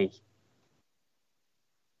would it be?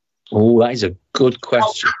 Oh, that is a good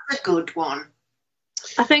question. Oh, that's a good one.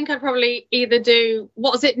 I think I'd probably either do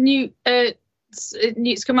Newt's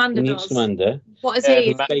Commander Newt does. Scamander. What is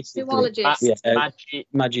he? Zoologist.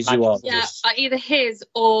 Magic zoologist. Yeah, either his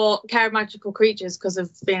or care of magical creatures because of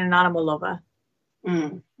being an animal lover.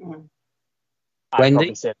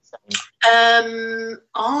 Wendy?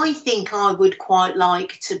 I think I would quite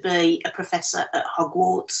like to be a professor at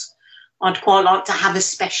Hogwarts. I'd quite like to have a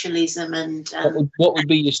specialism. And what would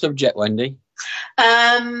be your subject, Wendy?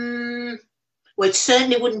 Well, it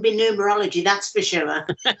certainly wouldn't be numerology, that's for sure.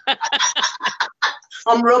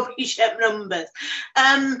 I'm rubbish at numbers.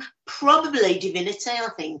 Probably divinity, I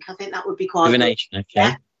think. I think that would be quite divination, good. okay.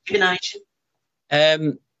 Yeah, divination.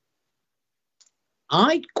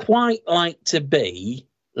 I'd quite like to be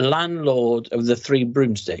landlord of the Three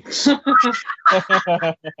Broomsticks.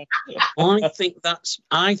 I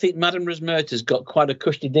think Madame Rosmerta's got quite a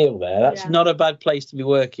cushy deal there. That's not a bad place to be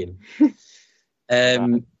working.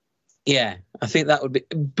 Yeah, I think that would be.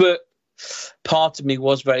 But part of me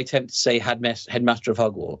was very tempted to say headmaster of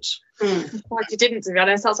Hogwarts. Well, you didn't, to be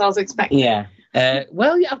honest. That's what I was expecting. Yeah.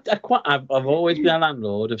 Well, yeah, I've always been a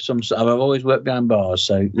landlord of some sort. I've always worked behind bars,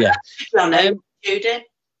 so yeah. Judy?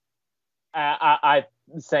 I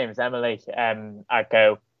same as Emily. I'd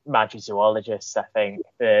go magizoologist. I think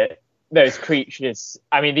those creatures.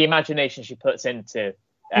 I mean, the imagination she puts into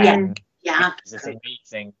is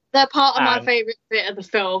amazing. They're part of my favourite bit of the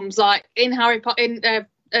films. Like in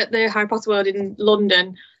at the Harry Potter world in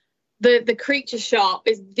London, the creature shop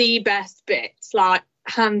is the best bit. Like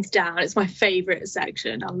hands down, it's my favourite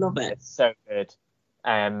section. I love it. It's so good.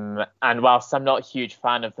 And whilst I'm not a huge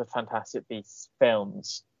fan of the Fantastic Beasts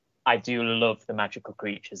films, I do love the magical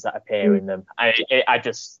creatures that appear in them. I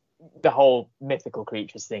just, the whole mythical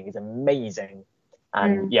creatures thing is amazing.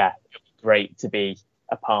 And it would be great to be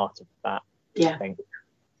a part of that. Yeah. I think.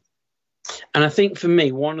 And I think for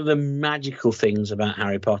me, one of the magical things about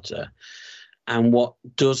Harry Potter, and what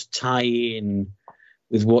does tie in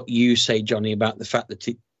with what you say, Johnny, about the fact that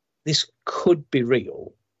this could be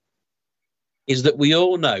real, is that we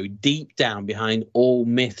all know deep down behind all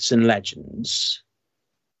myths and legends,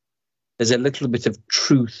 there's a little bit of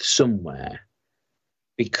truth somewhere,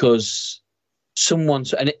 because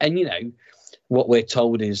someone's, and you know, what we're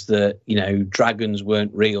told is that, you know, dragons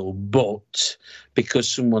weren't real, but because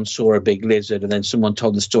someone saw a big lizard and then someone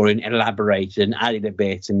told the story and elaborated and added a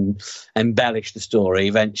bit and embellished the story,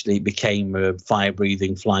 eventually it became a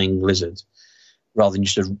fire-breathing flying lizard rather than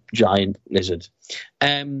just a giant lizard.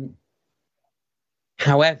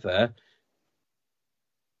 However,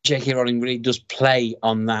 J.K. Rowling really does play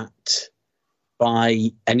on that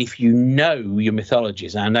and if you know your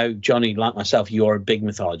mythologies, and I know, Johnny, like myself, you're a big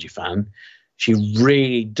mythology fan, she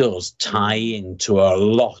really does tie into a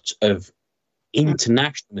lot of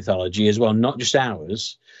international mythology as well, not just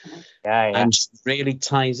ours. Yeah. And really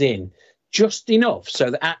ties in just enough so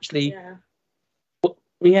that actually,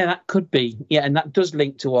 that could be, and that does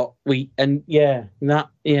link to what okay.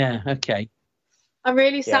 I'm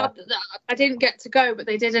really sad that I didn't get to go, but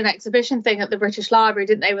they did an exhibition thing at the British Library,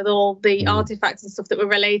 didn't they, with all the artifacts and stuff that were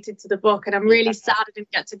related to the book. And I'm really sad I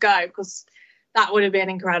didn't get to go, because that would have been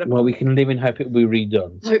incredible. Well, we can live in hope it will be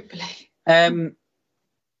redone. Hopefully.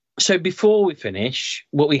 So before we finish,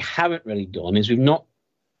 what we haven't really done is we've not.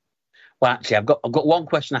 Well, actually, I've got one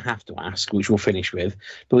question I have to ask, which we'll finish with,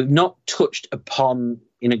 but we've not touched upon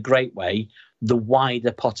in a great way the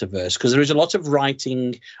wider Potterverse, because there is a lot of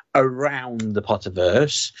writing around the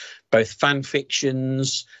Potterverse, both fan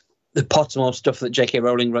fictions, the Pottermore stuff that J.K.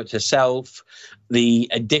 Rowling wrote herself, the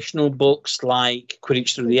additional books like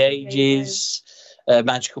Quidditch Through the Ages,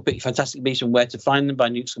 Fantastic Beasts and Where to Find Them by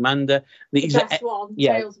Newt Scamander. Tales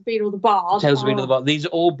of Beedle the Bard. Tales of Beedle the Bard. These are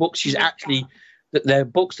all books she's actually, they're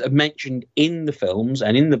books that are mentioned in the films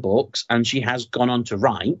and in the books, and she has gone on to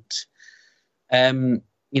write.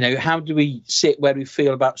 You know, how do we sit where we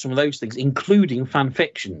feel about some of those things, including fan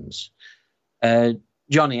fictions?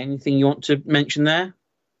 Johnny, anything you want to mention there?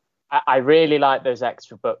 I really like those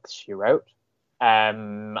extra books she wrote.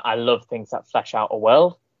 I love things that flesh out a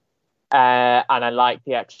world. And I like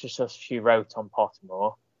the extra stuff she wrote on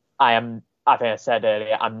Pottermore. I think I said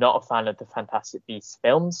earlier, I'm not a fan of the Fantastic Beasts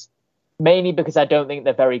films, mainly because I don't think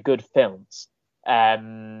they're very good films.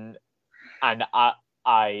 And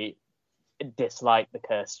I dislike the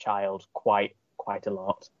Cursed Child quite a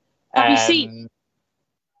lot. Have you seen?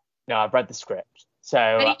 No, I've read the script.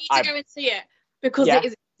 So you need to go and see it, because it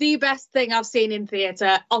is the best thing I've seen in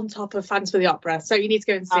theatre on top of Phantom of the Opera. So you need to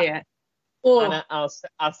go and see it. And I'll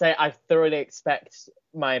say I thoroughly expect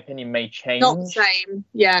my opinion may change. Not the same,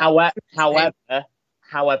 yeah.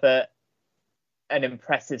 However, an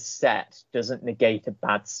impressive set doesn't negate a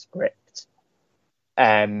bad script.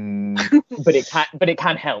 But it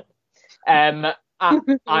can help. I'm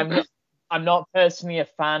not personally a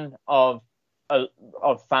fan of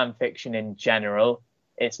fan fiction in general.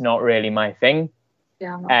 It's not really my thing.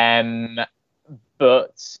 Yeah.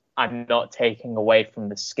 But I'm not taking away from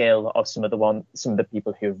the skill of some of the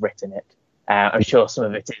people who have written it. I'm sure some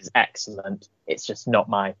of it is excellent. It's just not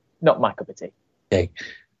my not my cup of tea. Okay.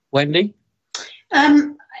 Wendy?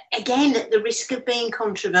 Again, at the risk of being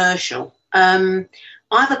controversial, I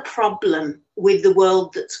have a problem with the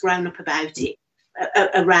world that's grown up about it,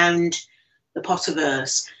 around the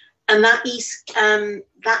Potterverse, and that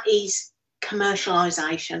is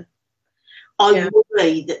commercialisation. I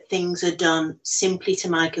worry that things are done simply to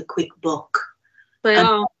make a quick buck. They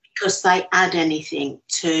are. Because they add anything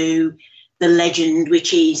to the legend,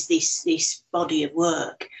 which is this body of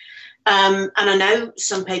work. And I know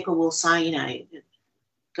some people will say, you know,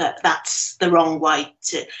 that's the wrong way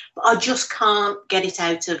to, but I just can't get it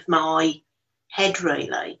out of my head,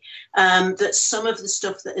 really, that some of the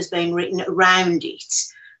stuff that has been written around it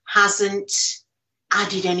hasn't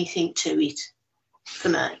added anything to it for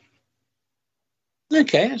me.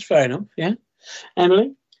 Okay, that's fair enough, yeah.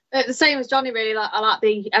 Emily? The same as Johnny, really. Like, I like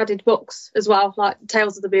the added books as well, like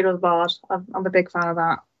Tales of the Beard of the Bard. I'm a big fan of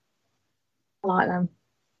that. I like them.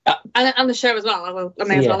 And the show as well. I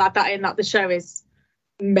may as well add that in, that the show is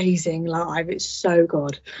amazing live. It's so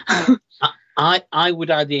good. I would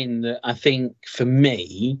add in that I think, for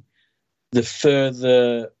me, the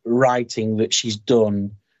further writing that she's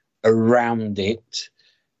done around it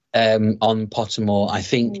on Pottermore, I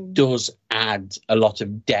think does add a lot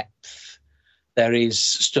of depth. There is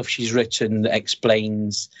stuff she's written that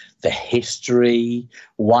explains the history,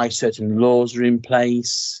 why certain laws are in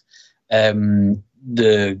place,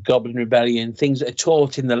 the Goblin Rebellion, things that are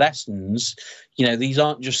taught in the lessons. You know, these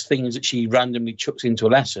aren't just things that she randomly chucks into a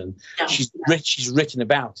lesson. No. She's written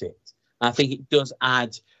about it. And I think it does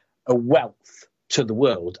add a wealth to the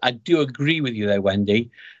world. I do agree with you, though, Wendy.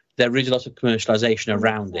 There is a lot of commercialisation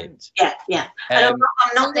around it. Yeah. And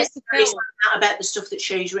I'm not necessarily saying that about the stuff that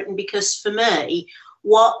she's written, because for me,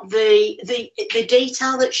 what the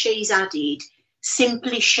detail that she's added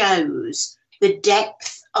simply shows the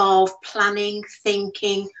depth of planning,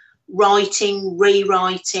 thinking, writing,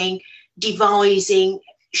 rewriting, devising,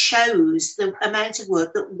 shows the amount of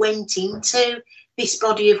work that went into this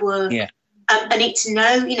body of work. Yeah. And it's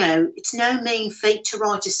no mean feat to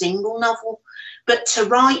write a single novel, but to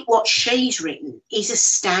write what she's written is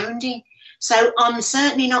astounding. So I'm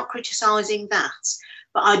certainly not criticising that,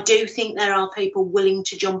 but I do think there are people willing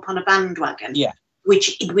to jump on a bandwagon,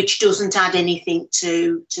 which doesn't add anything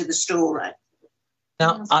to the story.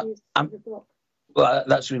 Now, well,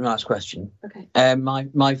 that's really my last question. Okay.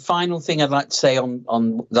 My final thing I'd like to say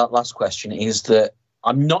on that last question is that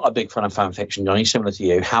I'm not a big fan of fan fiction, Johnny, similar to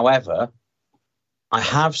you. However, I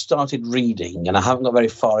have started reading, and I haven't got very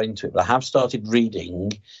far into it, but I have started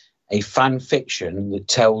reading a fan fiction that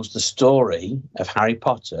tells the story of Harry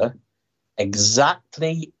Potter,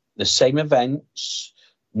 exactly the same events,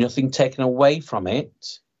 nothing taken away from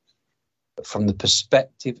it, but from the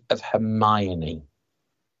perspective of Hermione.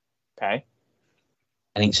 Okay.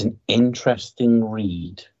 And it's an interesting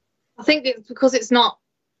read. I think it's because it's not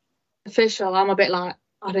official. I'm a bit like,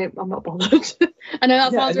 I'm not bothered. I know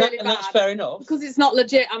that sounds really bad. And that's fair enough. Because it's not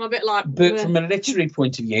legit, I'm a bit like... But from a literary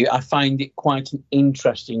point of view, I find it quite an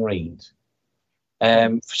interesting read.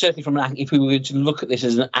 Certainly if we were to look at this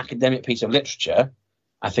as an academic piece of literature,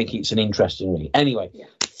 I think it's an interesting read. Anyway,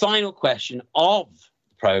 final question of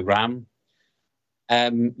the programme.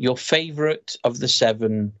 Your favourite of the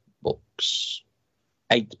 7 books?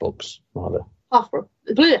 8 books, rather.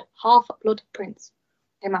 Half-Blood Prince.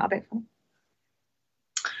 Came out a bit funny.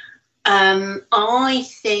 I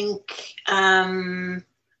think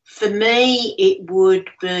for me it would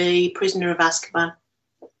be Prisoner of Azkaban.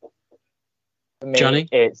 For me, Johnny?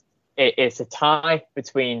 It's a tie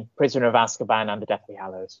between Prisoner of Azkaban and The Deathly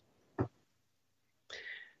Hallows.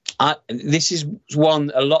 This is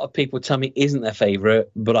one a lot of people tell me isn't their favourite,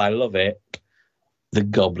 but I love it. The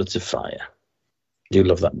Goblet of Fire. I do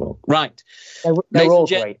love that book. Right. They're all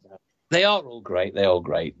great. They are all great. They're all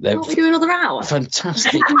great. Can't we do another hour?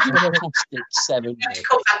 Fantastic 7 books.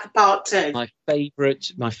 Come back to part 2.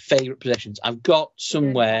 My favourite possessions. I've got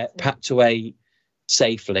somewhere packed away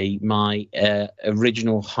safely my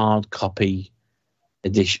original hard copy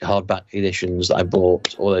hardback editions that I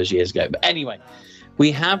bought all those years ago. But anyway,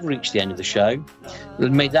 we have reached the end of the show.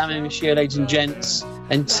 Mesdames et messieurs, ladies and gents,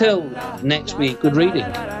 until next week, good reading.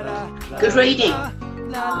 Good reading.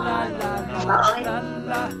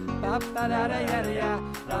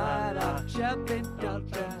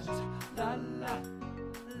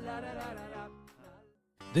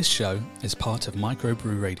 This show is part of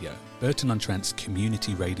Microbrew Radio, Burton-on-Trent's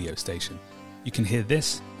community radio station. You can hear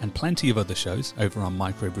this and plenty of other shows over on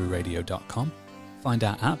microbrewradio.com. Find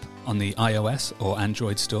our app on the iOS or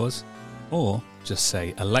Android stores, or just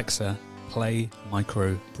say, Alexa, play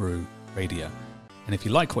Microbrew Radio. And if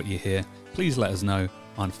you like what you hear, please let us know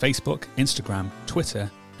on Facebook, Instagram, Twitter,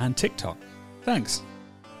 and TikTok. Thanks.